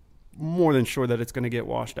I'm more than sure that it's going to get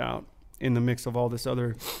washed out in the mix of all this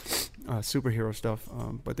other superhero stuff.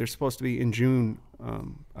 But there's supposed to be in June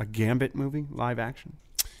a Gambit movie, live action.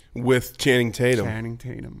 With Channing Tatum. Channing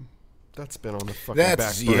Tatum. That's been on the fucking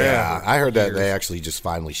That's back burner yeah. for I heard that years. they actually just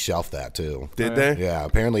finally shelved that too. Did they? Yeah,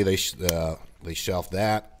 apparently they shelved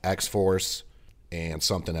that X Force and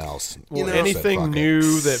something else. Well, They said, anything "Fuck it."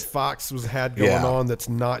 new that Fox had going Yeah. on that's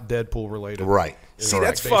not Deadpool related. Right. See, is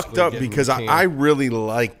that's basically fucked up getting because canned. I really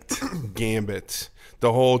liked Gambit.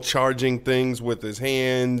 The whole charging things with his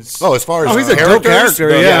hands. Oh, as far as he's a dope characters,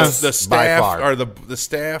 character, the, yeah. the By staff far. or the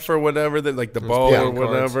staff or whatever, that like the bow yeah, or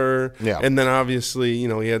whatever. Yeah. And then obviously,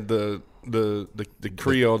 he had the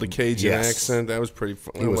Creole, the Cajun Yes. accent. That was pretty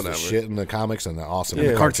fun. he was whatever. the shit in the comics and the awesome Yeah.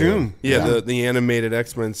 in the Cartoon. Yeah, the animated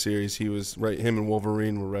X-Men series. He was right. Him and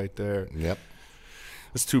Wolverine were right there. Yep.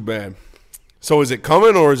 It's too bad. So is it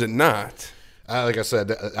coming or is it not? Like I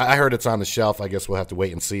said, I heard it's on the shelf. I guess we'll have to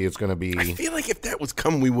wait and see. It's going to be. I feel like if that was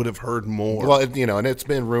coming, we would have heard more. Well, and it's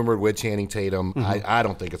been rumored with Channing Tatum. I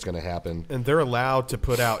don't think it's going to happen. And they're allowed to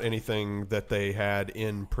put out anything that they had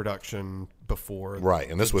in production before. Right,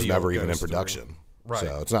 and this the was deal never even in goes through. production. Right.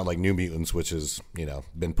 So it's not like New Mutants, which has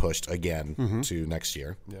been pushed again to next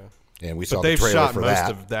year. Yeah. And we But saw the they've trailer shot for most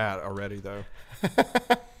that. of that already, though.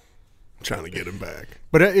 Trying to get him back.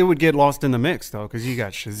 But it would get lost in the mix, though, because you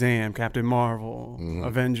got Shazam, Captain Marvel,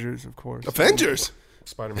 Avengers, of course. Avengers.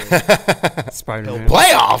 Spider-Man. Spider-Man.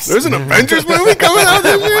 Playoffs. There's an Avengers movie coming out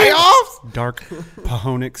this year. Playoffs. Dark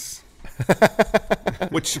Pahonix.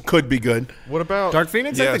 Which could be good. What about Dark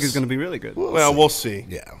Phoenix, I think, Yes. is going to be really good. Well, we'll see.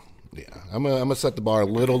 Yeah. I'm gonna set the bar a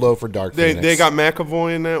little low for Dark They Phoenix. they got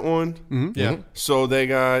McAvoy in that one. Yeah. So they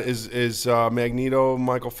got is Magneto,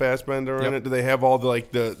 Michael Fassbender in Yep. it? Do they have all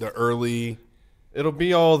the early It'll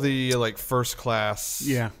be all the like first class.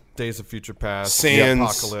 Yeah. Days of Future Past. Sans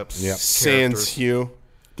Apocalypse. Yep. Sans characters. Hugh?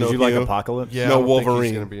 Did No you like Hugh? Apocalypse? Yeah. No I don't think he's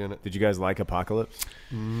Wolverine. gonna be in it. Did you guys like Apocalypse?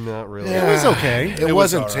 Not really. It was okay. It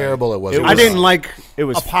wasn't terrible. It wasn't. I didn't like it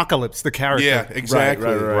was- Apocalypse, the character. Yeah, exactly.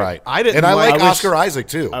 Right. I didn't And I like- like I wish- Oscar Isaac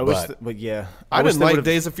too. I wish, but but yeah, I wish didn't they like would've-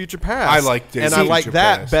 Days of Future Past. I like Days and of I like Future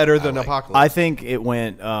that Past. better than Apocalypse. I think it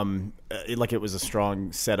went like it was a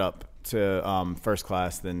strong setup to First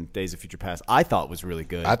Class than Days of Future Past. I thought was really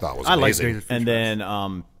good. I thought it was I like amazing. Days of Future and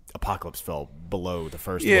then Apocalypse fell below the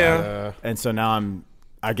first Yeah. one. And so now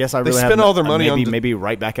I guess I They really spent have all their money on maybe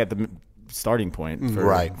right back at the starting point for,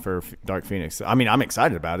 Right. for Dark Phoenix. I mean, I'm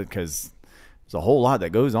excited about it because there's a whole lot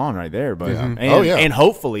that goes on right there. But and, and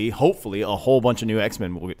hopefully a whole bunch of new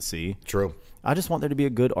X-Men we'll get to see. True. I just want there to be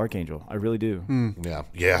a good Archangel. I really do. Yeah.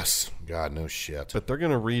 Yes. God, no shit. But they're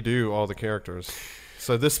going to redo all the characters.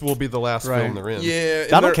 So this will be the last film they're in. Yeah,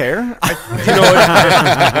 and I don't they're- care. You know,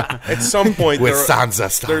 at some point With there- Sansa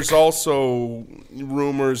stock. there's also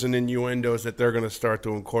rumors and innuendos that they're going to start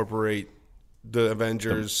to incorporate the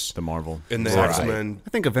Avengers the Marvel. and the Right. X-Men I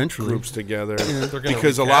think eventually. groups together They're gonna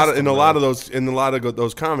because a recast lot of them,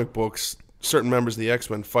 those comic books, certain members of the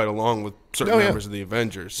X-Men fight along with certain members of the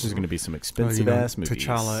Avengers. There's going to be some You expensive know, ass movies.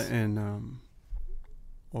 T'Challa and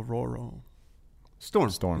Aurora.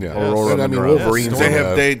 Storm. Storm. Yeah. Aurora And I mean, Monroe. Wolverine's They in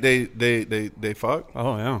have the- they fuck.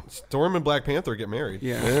 Oh, yeah. Storm and Black Panther get married.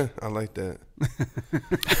 Yeah. Yeah, I like that. I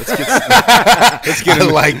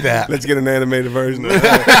like that. Let's get an animated version of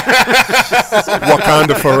that.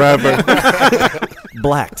 Wakanda forever.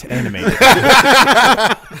 Blacked animated.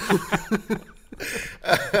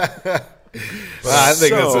 I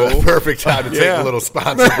think that's a perfect time to take a little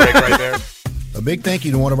sponsor break right there. A big thank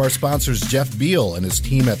you to one of our sponsors, Jeff Beal, and his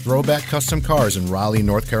team at Throwback Custom Cars in Raleigh,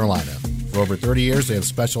 North Carolina. For over 30 years, they have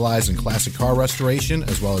specialized in classic car restoration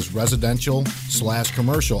as well as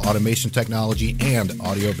residential/commercial automation technology and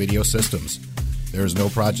audio-video systems. There is no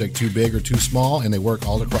project too big or too small, and they work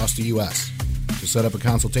all across the U.S. To set up a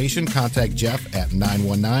consultation, contact Jeff at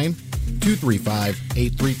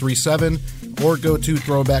 919-235-8337 or go to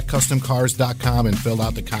throwbackcustomcars.com and fill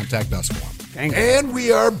out the Contact Us form. And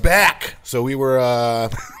we are back. So we were right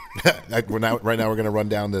now we're going to run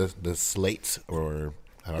down the slates or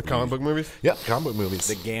Comic book movies? Yep, comic book movies.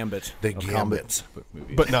 The Gambit. The of Gambit. comic book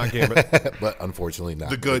movies. But not Gambit. But unfortunately not.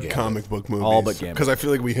 The good Gambit. comic book movies. All but Gambit. Because I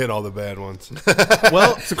feel like we hit all the bad ones.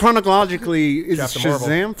 Well, so chronologically, is Captain Shazam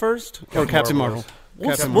Marvel. first or Captain Marvel?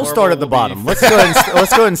 We'll start at the bottom. Let's go ahead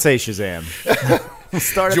and say Shazam.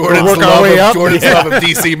 Jordan's Work our love way of, up. Jordan's love of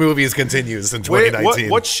DC movies continues in Wait, 2019.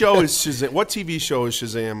 what show is Shazam? What TV show is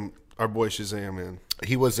Shazam? Our boy Shazam in?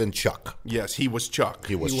 He was in Chuck. Yes, he was Chuck.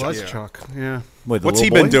 He was He Chuck. was Chuck. Yeah. Wait, the What's he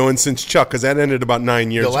little been boy? doing since Chuck? Because that ended about 9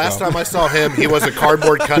 years The ago. last time I saw him, he was a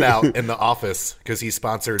cardboard cutout in the office because he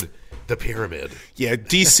sponsored the Pyramid. Yeah,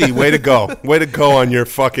 DC, way to go. Way to go on your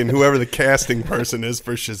fucking, whoever the casting person is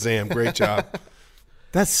for Shazam. Great job.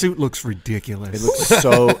 That suit looks ridiculous. It looks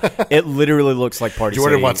so. It literally looks like Party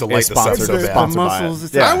Jordan City wants to light is the sun sponsored, so bad. sponsored by Muscles, it.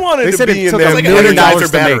 it's I wanted They to said be it in took that $1 like million $100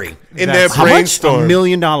 to battery. make. in that How much? brainstorm. $1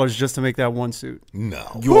 million just to make that one suit. No.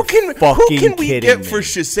 Who can fucking we kidding get me. for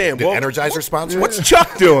Shazam? The Energizer sponsor? What's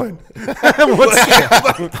Chuck doing?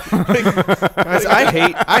 Guys,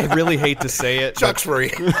 I really hate to say it. Chuck's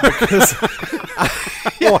free.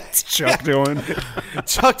 What's Chuck doing?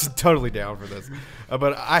 Chuck's totally down for this.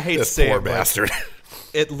 But I hate to This say poor it. but bastard.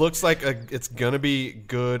 It looks like it's gonna be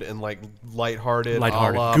good and like lighthearted,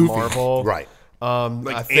 Lighthearted, a la goofy. Marvel. Right.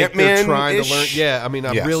 Like I think they're trying to Ant-Man-ish? learn. Yeah, I mean,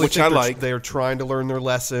 I Yes. really Which think I they're, like. they're trying to learn their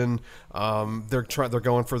lesson. They're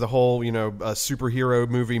going for the whole superhero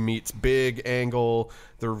movie meets big angle.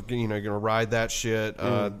 They're going to ride that shit.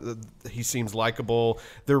 He seems likable.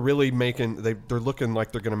 They're really making they're looking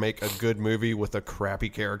like they're going to make a good movie with a crappy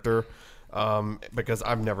character. because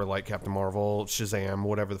I've never liked Captain Marvel, Shazam,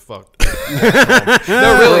 whatever the fuck.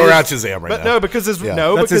 No, really, we're around Shazam right But now. no, because his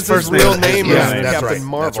That's his first real name. name Yeah, is that's Captain right.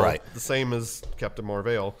 Marvel. That's right. The same as Captain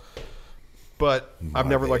Marvel. But I've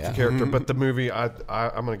never liked the character. But the movie, I'm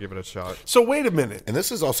going to give it a shot. So wait a minute. And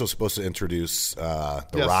this is also supposed to introduce The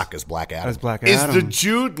Yes. Rock as Black Adam. As Black Is Adam. the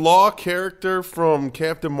Jude Law character from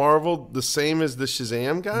Captain Marvel the same as the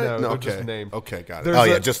Shazam guy? No, they're okay. just named. Okay, got it. There's Oh,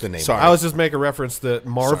 yeah, a- just the name. Sorry. I was just making reference that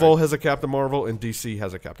Marvel has a Captain Marvel and DC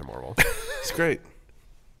has a Captain Marvel. It's great.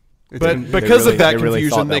 But because really- of that they really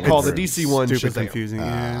confusion, thought they that call was the DC one Stupid Shazam. confusing.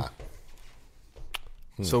 Yeah.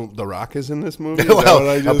 So The Rock is in this movie? Is that what I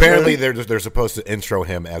Well, just apparently read? they're supposed to intro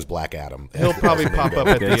him as Black Adam. He'll probably pop up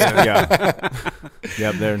at the end.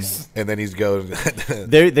 Yep, they're. And then he's going.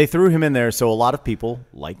 They threw him in there, so a lot of people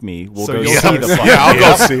like me will So go you'll see see the it. fucking Yeah, I'll movie.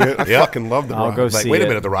 go see it. I Yeah. fucking love The I'll Rock. go like, see wait a it.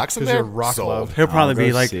 minute, The Rock's in 'Cause there? you're rock Sold. love. He'll probably I'll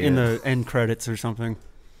be go like see in it. the end credits or something.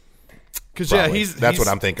 Because Probably. he's That's what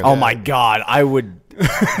I'm thinking. Oh my God, I would.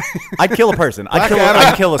 I'd kill a person.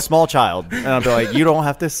 I'd kill a small child, and I'd be like, "You don't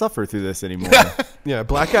have to suffer through this anymore." Yeah,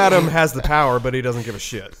 Black Adam has the power, but he doesn't give a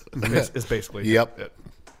shit. It's basically Yep. it.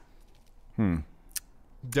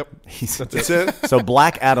 Yep. That's it? So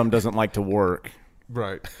Black Adam doesn't like to work.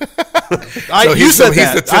 Right. So you he's said he's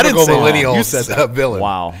that. the I didn't typical say that. millennial You said that. villain.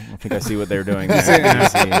 Wow, I think I see what they're doing.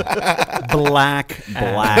 There. Black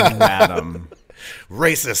Adam.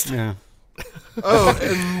 Racist. Yeah. Oh,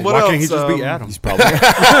 and what Why else? can't he just be Adam? Probably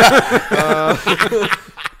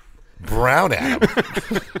Brown Adam.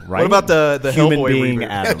 right. What about the human Hellboy being reboot?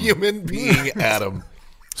 Adam? Human being Adam.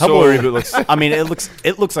 Hellboy reboot looks. I mean, it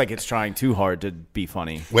looks like it's trying too hard to be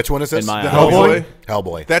funny. Which one is this? In my The eyes. Hellboy?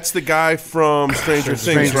 Hellboy. That's the guy from Stranger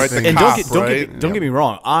Things, right? The And cop, don't right? get me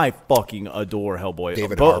wrong. I fucking adore Hellboy.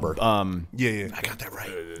 David Harbour. Yeah. I got that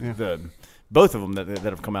right. Both of them that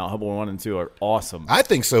have come out, Hellboy 1 and 2, are awesome. I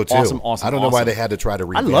think so too. Awesome. I don't know why they had to try to I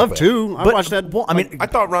revamp love it. to. I But- watched that. well, I mean, I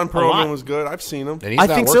thought Ron lot. Perlman was good. I've seen him. And he's I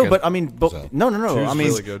not think working, so, but I mean, so. no. Two's I mean,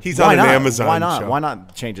 really good. He's why on an not? Amazon Why not? show. Why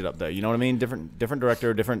not change it up though? You know what I mean? Different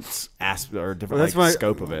director, different or different Well, that's like, why-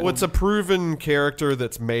 scope of it. Well, it's a proven character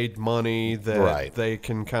that's made money that Right. they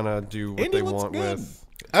can kind of do what And he they looks want good. with.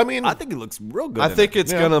 I mean, I think it looks real good. I in think it.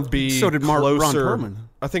 it's gonna be So did Ron closer. Perlman.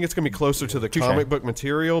 I think it's gonna be closer to the comic book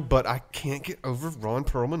material, but I can't get over Ron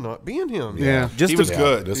Perlman not being him. Yeah. just He to- was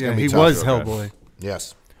good. This is Yeah, gonna be he tough. was Hellboy.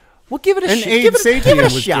 Yes. Well, give it a And shot. Abe Give Sapien it a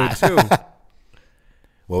was shot. good too.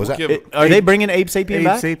 What was that? Give him- Are they bringing Abe Sapien Abe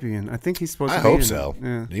back? Sapien. I think he's supposed I to be hope in so. it.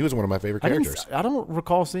 Yeah. He was one of my favorite I characters. don't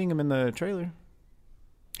recall seeing him in the trailer.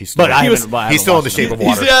 He's But still, I he was, haven't- I he's haven't still in The watched Shape it. of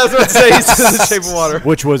Water. Yeah, I was about to say he's in the Shape of Water.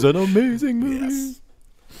 Which was an amazing movie.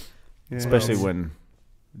 Yeah. Especially when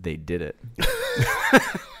they did it.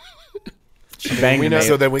 She banged we know- the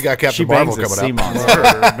So then we got She Captain Marvel bangs a sea coming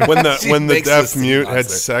up. monster. when the makes deaf us see mute had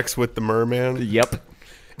monster. sex with the merman. Yep.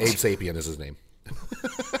 Abe Sapien is his name.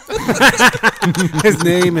 His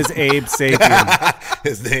name is Abe Sapien.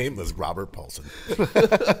 His name was Robert Paulson.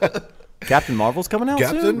 Captain Marvel's coming out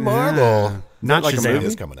Captain soon? Marvel. Not like a Shazam. It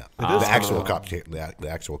is coming out. The actual the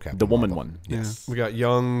actual Captain The woman Marvel. one. Yes. We got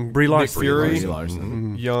young Brie Nick Larson. Fury, Brie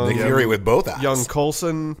Larson. young Nick Fury with both eyes. young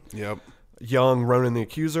Coulson, Yep. young Ronan the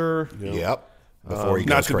Accuser. Yep. Before he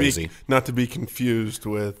Not goes to crazy. be confused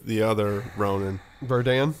with the other Ronin.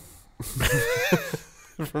 Verdan.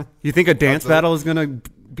 You think a dance battle is gonna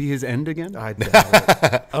be his end again? I doubt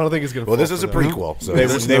it. I don't think he's gonna. Well, this fall is a for that. prequel. So They,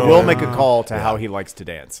 this is they no will way. make a call to how he likes to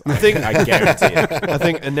dance. I think- I guarantee it. I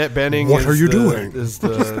think Annette Bening What is are you the, doing? is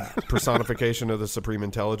the personification of the Supreme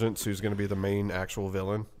Intelligence who's going to be the main actual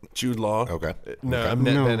villain. Jude Law. Okay. No,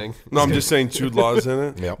 Annette No. Bening. No, I'm just saying Jude Law's in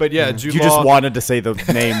it. Yep. But yeah, Jude You Law, just wanted to say the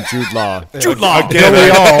name Jude Law. Jude Law. Again,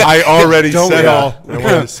 I already said it. I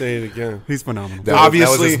wanted to say it again. He's phenomenal. That was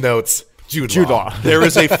Obviously- his notes. Jude Law. There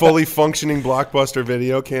is a fully functioning Blockbuster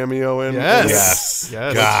video cameo in. Yes. Yes.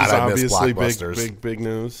 Yes. God, Which is I miss obviously Blockbusters. big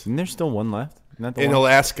news. Isn't there still one left? Isn't that the In one?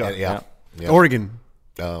 Alaska. Yeah. Yeah. Oregon,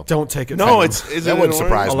 Oh. Don't take it. No, from him. it's is That it wouldn't in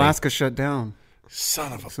surprise Oregon? me. Alaska shut down,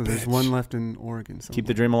 Son of a so bitch. there's one left in Oregon. Keep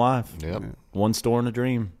the dream alive. Yep. One store and a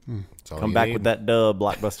dream. That's all Come you back need. with that dub,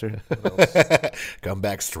 Blockbuster. Come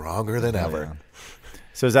back stronger than ever.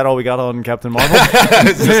 So is that all we got on Captain Marvel?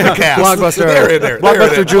 It's just the cast. Blockbuster. They're in there.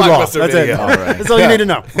 Blockbuster Jude Law. Blockbuster That's video. it. All right. That's all you need to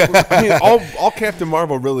know. I mean, all Captain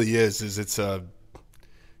Marvel really is it's a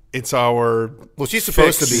it's our. Well, she's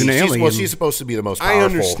supposed to be. She's an alien. Well, she's supposed to be the most I powerful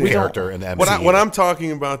understand. character in the MCU. What I'm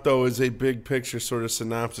talking about, though, is a big picture sort of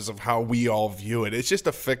synopsis of how we all view it. It's just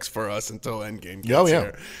a fix for us until Endgame gets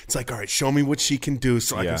here. It's like, all right, show me what she can do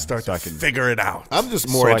so I can start to figure it out. I'm just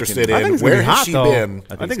more So I interested can- I think in it's gonna where be has hot, she though. been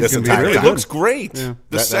I think this it's gonna be entire really It time. looks great. Yeah.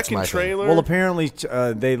 The That's second my thing. trailer. Well, apparently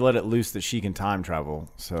they let it loose that she can time travel.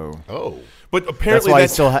 So Oh, but that's apparently why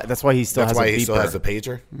that's why he still that's has why a he still beeper. has the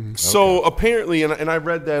pager. So apparently, and I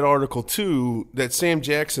read that article too, that Sam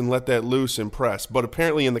Jackson let that loose in press. But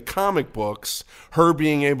apparently, in the comic books, her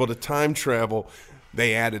being able to time travel,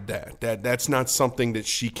 they added that's not something that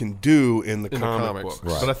she can do in the comic books.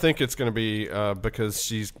 But I think it's going to be because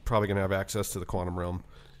she's probably going to have access to the quantum realm.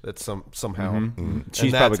 That somehow And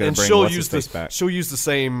She's probably going and to bring she'll what's use his face the back. she'll use the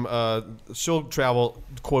same she'll travel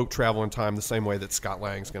in time the same way that Scott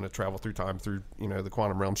Lang's going to travel through time through the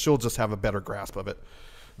quantum realm. She'll just have a better grasp of it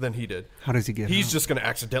than he did. How does he get He's out? just going to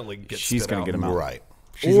accidentally get. She's going to get him out. Right.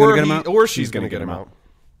 She's gonna get him out? or she's going to get him out.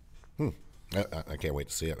 I can't wait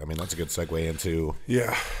to see it. I mean, that's a good segue into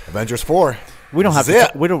Yeah. Avengers 4. We don't have This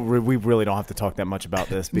is to. We really don't have to talk that much about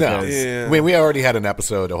this No, because Yeah. I mean, we already had a whole I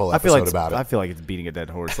feel episode like about it. I feel like it's beating a dead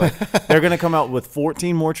horse. Like they're going to come out with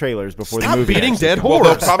 14 more trailers before Stop the movie. beating actually dead comes. Well,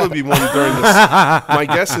 there'll horse. probably be one during the. My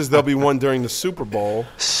guess is there'll be one during the Super Bowl.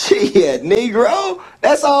 Shit, Negro.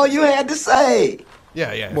 That's all you had to say.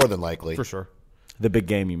 Yeah, More than likely. for sure. The big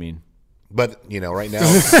game, you mean? But, right now.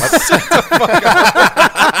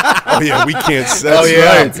 Oh yeah, we can't say. Oh,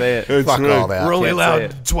 yeah. Right, say it. That's Fuck right. all that. We're only Can't say allowed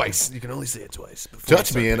it. twice. You can only say it twice. before Touch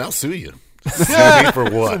it's me and I'll sue you. Sue me for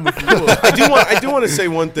what? I do want to say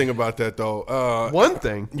one thing about that though. one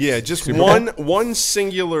thing. Yeah, just one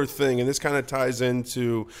singular thing, and this kind of ties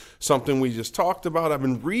into something we just talked about. I've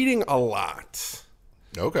been reading a lot.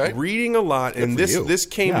 Okay. Reading a lot, and for you. this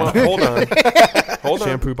came up. Hold on.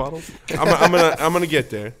 Shampoo bottles. I'm gonna get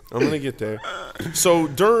there. So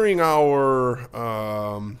during our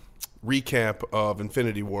recap of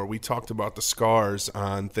Infinity War, we talked about the scars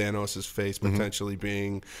on Thanos' face potentially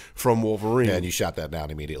being from Wolverine. Yeah, and you shot that down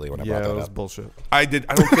immediately when I Yeah, brought it that was up. bullshit. I did.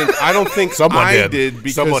 I don't think Someone I did.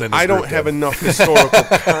 because Someone in this I don't group have did. enough historical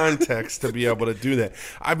context to be able to do that.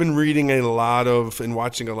 I've been reading and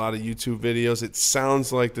watching a lot of YouTube videos. It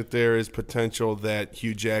sounds like that there is potential that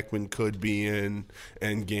Hugh Jackman could be in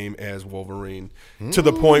Endgame as Wolverine, to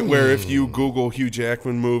the point where if you Google Hugh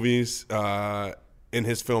Jackman movies in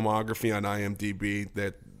his filmography on IMDb,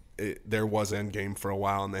 that there was Endgame for a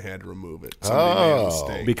while and they had to remove it. Somebody made a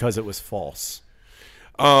mistake. Because it was false.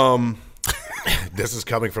 This is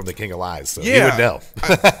coming from the King of Lies, so Yeah. you would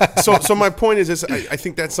know. So my point is I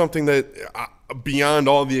think that's something that beyond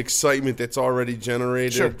all the excitement that's already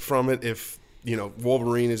generated from it, if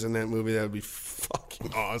Wolverine is in that movie, that would be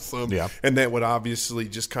fucking awesome. Yeah. And that would obviously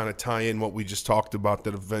just kind of tie in what we just talked about,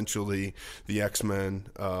 that eventually the X-Men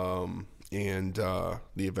and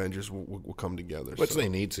the Avengers will come together. Which So- they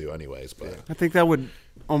need to anyways, but I think that would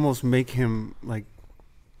almost make him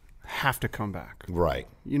have to come back. right.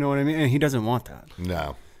 You know what I mean? And he doesn't want that.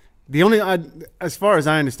 No. The only, as far as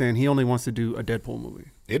I understand, he only wants to do a Deadpool movie.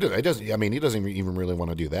 It doesn't. I mean, he doesn't even really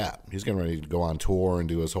want to do that. He's getting ready to go on tour and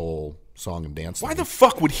do his whole song and dance. Why thing. the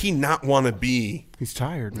fuck would he not want to be? He's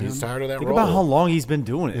tired, man. He's tired of that Think role. about how long he's been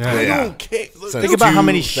doing it. I Yeah. don't care. Think about how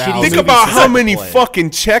many shitty Think movies about he's how had to many play. fucking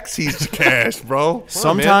checks he's cashed, bro.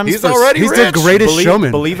 Sometimes He's already He's rich. the greatest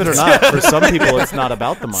showman. Believe it or not, for some people, it's not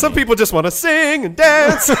about the money. Some people just want to sing and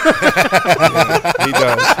dance. He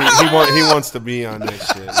does. He wants to be on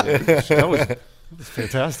that shit. man.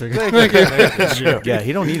 Fantastic. Yeah,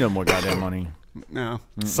 he don't need no more goddamn money. No.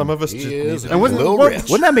 Some of us He just is need a And wasn't- little what- rich.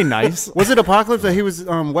 Wouldn't that be nice? Was it Apocalypse that he was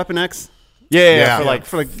Weapon X? Yeah, Yeah. for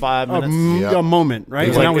like 5 A, minutes. Yeah. a moment, right? It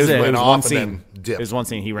was And like- that was it it. went It was off one and scene. then dipped. It was one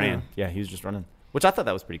scene. He ran. Yeah, he was just running, which I thought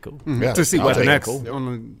that was pretty cool. Yeah, To see I'll Weapon take it. X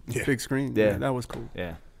on the big screen. Yeah. That was cool.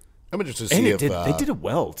 Yeah, I'm interested to and see it if did, they did it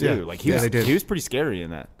well too. yeah. Like he Yeah, was, they did. he was pretty scary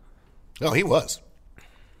in that. Oh, he was.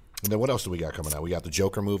 And then what else do we got coming out? We got the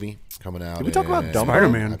Joker movie coming out. Did we talk about in Dumbo?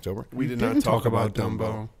 Spider-Man. October. We did not talk about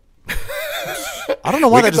Dumbo. I don't know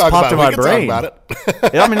why We that can just talk popped in my about it. We can brain. talk about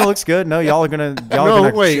it. Yeah, I mean, it looks good. No, y'all are gonna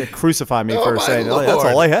wait. crucify me Oh, for my saying Lord. that's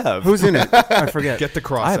all I have. Who's in it? I forget. get the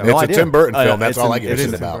cross I have out. no It's a idea. Tim Burton film. That's it's all an- I give a it shit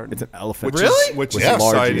is about. It's an elephant. Really? Which is Yeah.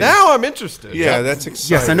 exciting. Now I'm interested. Yeah, that's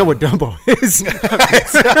exciting. Yes, I know what Dumbo is.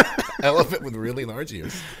 Elephant with really large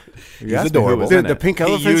ears. You asked me who adorable. was the, in the it. pink He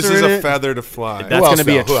elephants uses are in a it. feather to fly. That's Who going else, to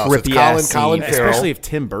be a though? Who else? It's trippy Colin- ass Colin scene, Farrell. especially if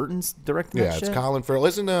Tim Burton's directing Yeah, that it's shit. Colin Farrell.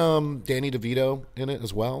 Isn't Danny DeVito in it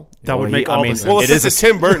as well? That would Well, make I all mean, the well, Well, It it's is a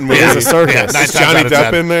Tim Burton movie. It is a circus. Yeah, Is 9 times Johnny out of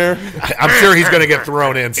Depp 10. in there? I'm sure he's going to get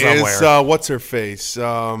thrown in somewhere. Is what's her face?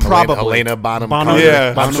 Probably. Helena Bonham Bonham- Carter.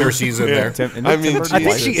 Yeah. I'm sure she's in there. I mean, Burton I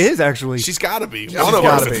think Jesus. she is actually. She's got to be. She's One of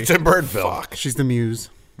gotta them. be. It's a Tim Burton film. She's the muse.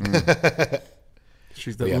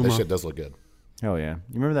 She's the Yeah, Uma. this shit does look good. Hell yeah!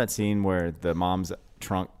 You remember that scene where the mom's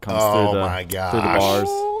trunk comes Oh, through the my through the gosh. bars?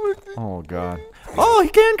 Oh god! Oh, he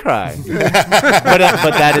can cry.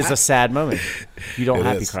 but that is a sad moment. You don't It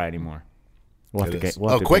happy is. cry anymore. We'll have It to is. get.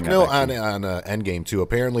 We'll have to Quick bring that note back on Endgame too.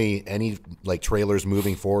 Apparently, any like trailers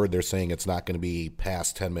moving forward, they're saying it's not going to be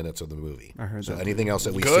past 10 minutes of the movie. I heard so that. anything else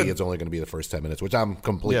that we Good. see, it's only going to be the first 10 minutes, which I'm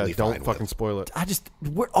completely Yeah, don't fine fucking with. spoil it. I just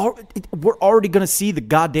we're already gonna see the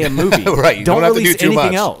goddamn movie. Right, you don't have to do release too anything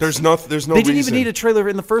much. else. There's no They didn't even reason. need a trailer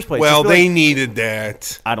in the first place. Well, Just be they like, needed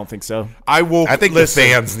that. I don't think so. I woke. I think listen, the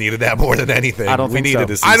fans needed that more than anything. I don't we think needed so.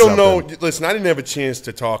 to see I don't know. something. Listen, I didn't have a chance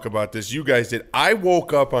to talk about this. You guys did. I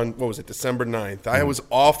woke up on what was it, December 9th. I was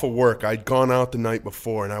off of work. I'd gone out the night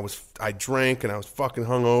before, and I drank, and I was fucking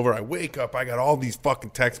hungover. I wake up, I got all these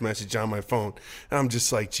fucking text messages on my phone, and I'm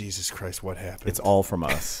just like, Jesus Christ, what happened? It's all from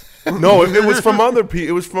us. No, it was from other people.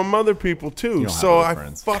 It was from other people too. don't So have I other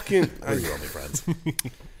friends. fucking. We're your only friends.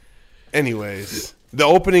 Anyways, the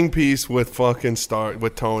opening piece with fucking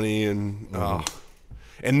with Tony and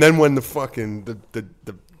and then when the fucking the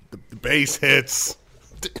bass hits,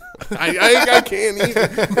 I can't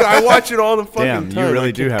even. I watch it all the fucking Damn, time. you really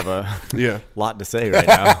I do can't- have a Yeah. lot to say right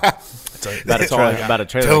now. about a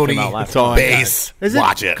trailer Tony, that came out last all I month. got. base, Is it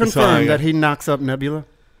watch it. confirmed Sorry. that he knocks up Nebula?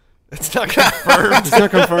 It's not confirmed. It's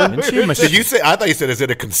not confirmed. Isn't she a machine? Did you say? I thought you said, "Is it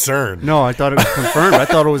a concern?" No, I thought it was confirmed. I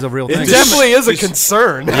thought it was a real thing. It definitely is a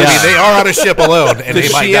concern. I mean, they are on a ship alone, and Does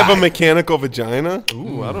they might she have die. a mechanical vagina?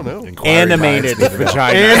 Ooh, I don't know. Inquiry Animated minds.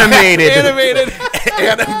 vagina.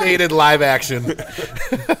 Animated live action.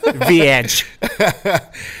 VH.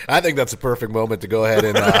 I think that's a perfect moment to go ahead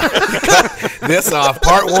and cut this off.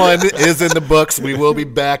 Part 1 is in the books. We will be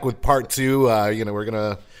back with part 2. We're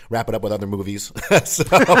gonna wrap it up with other movies. So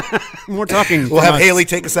We're talking. we'll have us. Haley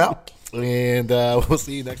take us out. And we'll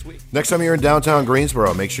see you next week. Next time you're in downtown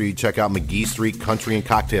Greensboro, make sure you check out McGee Street Country and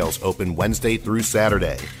Cocktails, open Wednesday through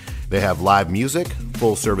Saturday. They have live music,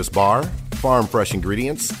 full-service bar, farm fresh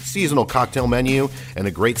ingredients, seasonal cocktail menu, and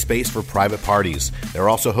a great space for private parties. They're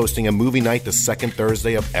also hosting a movie night the second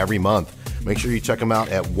Thursday of every month. Make sure you check them out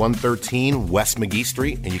at 113 West McGee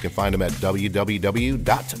Street, and you can find them at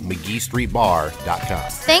www.mcgeestreetbar.com.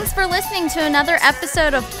 Thanks for listening to another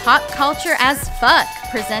episode of Pop Culture as Fuck,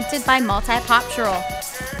 presented by Multi-Poptural.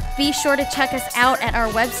 Be sure to check us out at our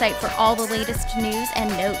website for all the latest news and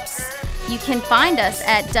notes. You can find us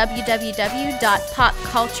at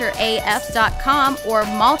www.popcultureaf.com or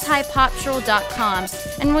multipoptural.com.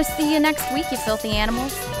 And we'll see you next week, you filthy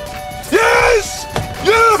animals. Yes!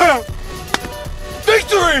 Yeah!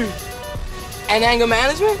 Victory! And anger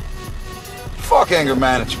management? Fuck anger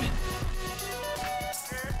management.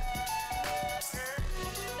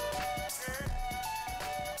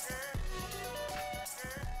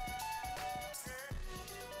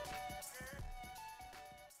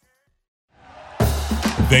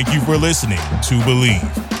 Thank you for listening to Believe.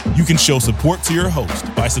 You can show support to your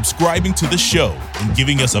host by subscribing to the show and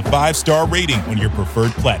giving us a 5-star rating on your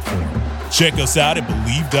preferred platform. Check us out at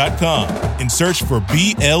Believe.com and search for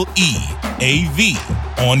BLEAV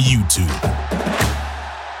on YouTube.